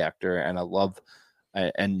love the actor, and I love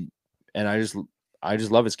and I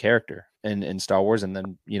just love his character in Star Wars. And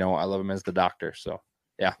then, you know, I love him as the Doctor. So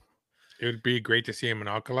yeah, It would be great to see him in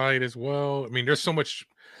Acolyte as well. I mean, there's so much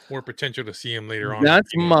more potential to see him later on.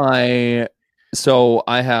 That's my. So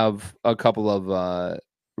I have a couple of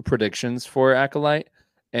predictions for Acolyte,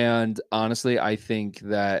 and honestly, I think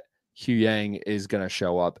that Hugh Yang is gonna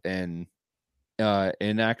show up in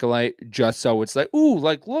Acolyte just so it's like, ooh,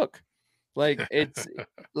 like look, like it's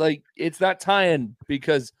like it's that tie-in,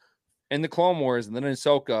 because in the Clone Wars and then in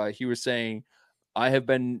Ahsoka, he was saying, I have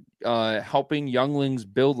been helping younglings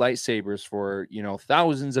build lightsabers for, you know,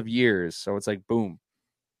 thousands of years. So it's like, boom,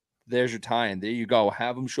 there's your tie-in. There you go.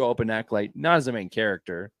 Have him show up in Acolyte, not as a main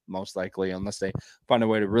character, most likely, unless they find a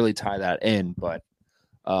way to really tie that in. But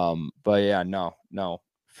yeah, no,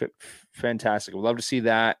 fantastic. We'd love to see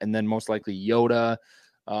that, and then most likely Yoda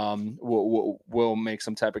will make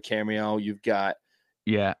some type of cameo. You've got,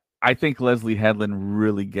 Yeah, I think Leslie Headland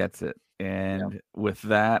really gets it. And with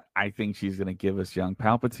that, I think she's going to give us young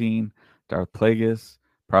Palpatine, Darth Plagueis,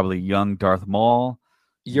 probably young Darth Maul,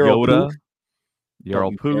 Yoda,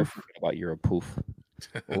 Yarl Poof, about Yarl Poof,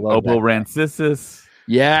 Obo Rancisis.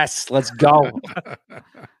 Yes, let's go.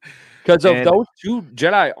 Because of those two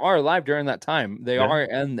Jedi are alive during that time. They are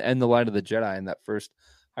in the Light of the Jedi in that first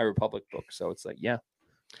High Republic book. So it's like, yeah.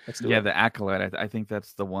 Let's do it. The Acolyte. I think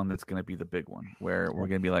that's the one that's going to be the big one, where we're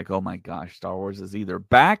going to be like, oh my gosh, Star Wars is either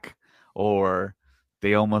back or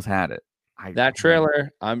they almost had it. That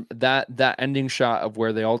trailer, that ending shot of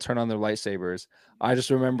where they all turn on their lightsabers. I just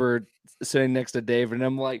remember sitting next to Dave, and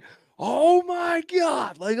I'm like, oh my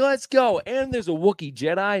god, like let's go! And there's a Wookiee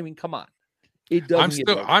Jedi. I mean, come on. It doesn't.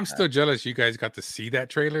 I'm still jealous you guys got to see that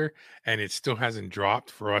trailer, and it still hasn't dropped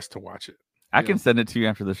for us to watch it. I can send it to you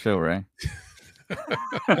after the show, Ray.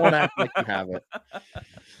 Don't act like you have it.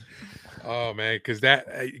 Oh man, because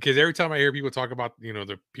every time I hear people talk about, you know,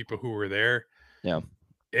 the people who were there,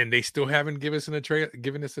 and they still haven't given us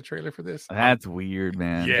a trailer for this. That's weird,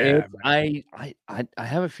 man. Yeah, I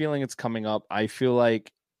have a feeling it's coming up. I feel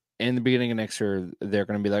like in the beginning of next year they're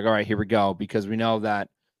going to be like, all right, here we go, because we know that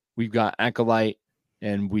we've got Acolyte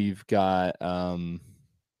and we've got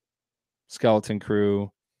Skeleton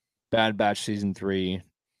Crew, Bad Batch Season 3,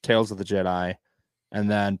 Tales of the Jedi, and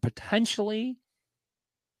then potentially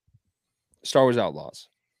Star Wars Outlaws,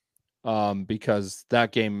 because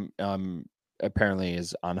that game apparently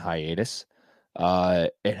is on hiatus.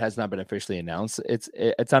 It has not been officially announced.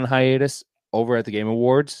 It's on hiatus over at the Game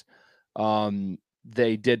Awards.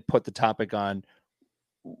 They did put the topic on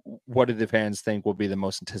what do the fans think will be the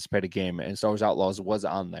most anticipated game, and Star Wars Outlaws was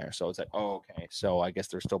on there. So it's like, oh, okay. So I guess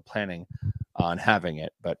they're still planning on having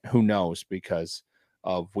it, but who knows, because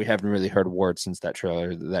we haven't really heard a word since that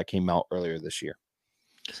trailer that came out earlier this year.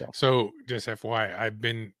 So just FYI, I've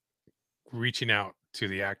been reaching out to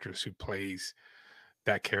the actress who plays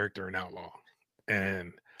that character in Outlaw,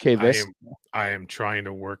 and I am trying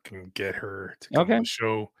to work and get her to come on the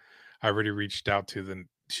show. I already reached out to them.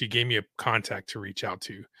 She gave me a contact to reach out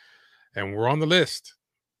to, and we're on the list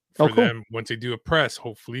for them. Once they do a press,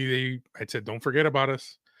 hopefully I said, don't forget about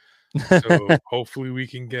us. So hopefully we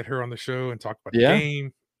can get her on the show and talk about the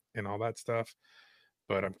game and all that stuff.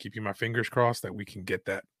 But I'm keeping my fingers crossed that we can get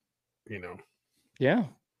that, you know. Yeah.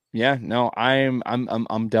 No, I'm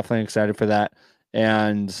definitely excited for that,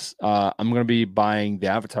 and I'm going to be buying the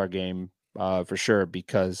Avatar game for sure,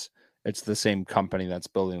 because it's the same company that's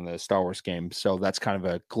building the Star Wars game. So that's kind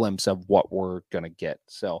of a glimpse of what we're going to get.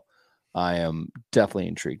 So I am definitely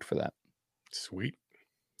intrigued for that. Sweet.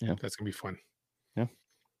 Yeah. That's going to be fun. Yeah.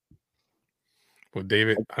 Well,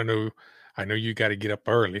 David, I know you got to get up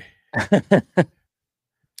early.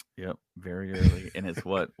 Yep, very early. And it's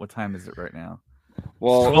what time is it right now?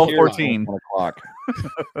 Well, 12:14 o'clock.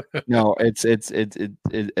 No, it's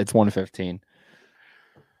 1:15.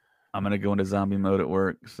 I'm gonna go into zombie mode at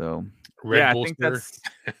work. So Red I Bull think stir.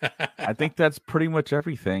 that's pretty much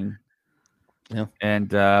everything. Yeah.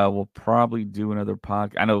 And we'll probably do another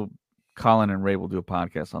podcast. I know Colin and Ray will do a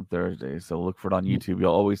podcast on Thursday, so look for it on YouTube.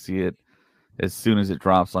 You'll always see it as soon as it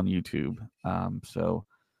drops on YouTube. So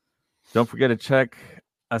don't forget to check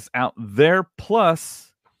us out there.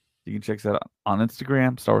 Plus, you can check us out on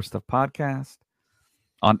Instagram, Star Wars Stuff Podcast,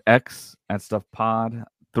 on X at Stuff Pod,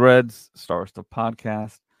 Threads, Star Wars Stuff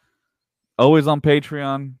Podcast. Always on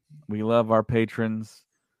Patreon. We love our patrons.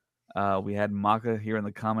 We had Maka here in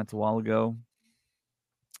the comments a while ago.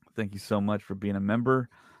 Thank you so much for being a member.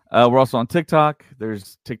 We're also on TikTok.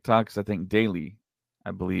 There's TikToks, I think, daily,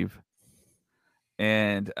 I believe.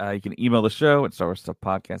 And you can email the show at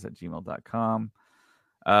StarWarsStuffPodcast@gmail.com.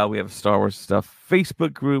 We have a Star Wars Stuff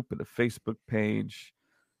Facebook group with a Facebook page.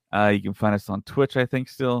 You can find us on Twitch, I think,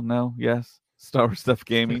 still. No? Yes? Star Wars Stuff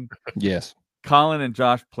Gaming. Yes. Colin and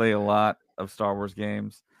Josh play a lot of Star Wars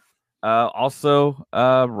games. Also,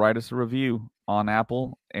 write us a review on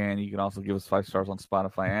Apple, and you can also give us 5 stars on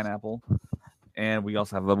Spotify and Apple. And we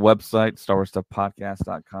also have a website,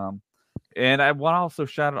 StarWarsStuffPodcast.com. And I want to also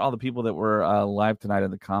shout out all the people that were live tonight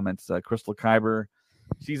in the comments. Crystal Kyber,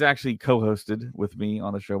 she's actually co-hosted with me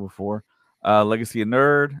on the show before. Legacy of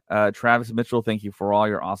Nerd, Travis Mitchell, thank you for all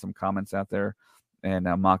your awesome comments out there. And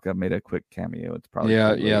Maka made a quick cameo. It's probably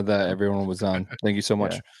that everyone was on. Thank you so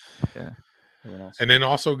much. Yeah. And then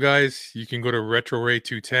also, guys, you can go to RetroRay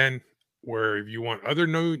 210, where if you want other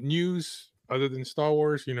news other than Star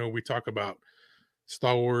Wars, we talk about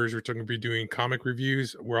Star Wars. We're going to be doing comic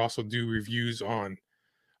reviews. We'll also do reviews on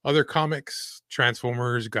other comics,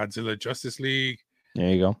 Transformers, Godzilla, Justice League.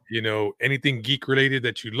 There you go. Anything geek related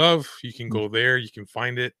that you love, you can go there. You can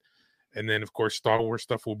find it. And then, of course, Star Wars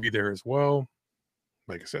stuff will be there as well.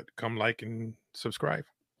 Like I said, come like and subscribe.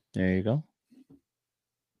 There you go.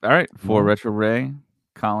 All right. For Retro Ray,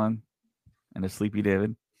 Colin, and a sleepy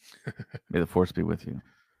David, may the force be with you.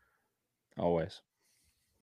 Always.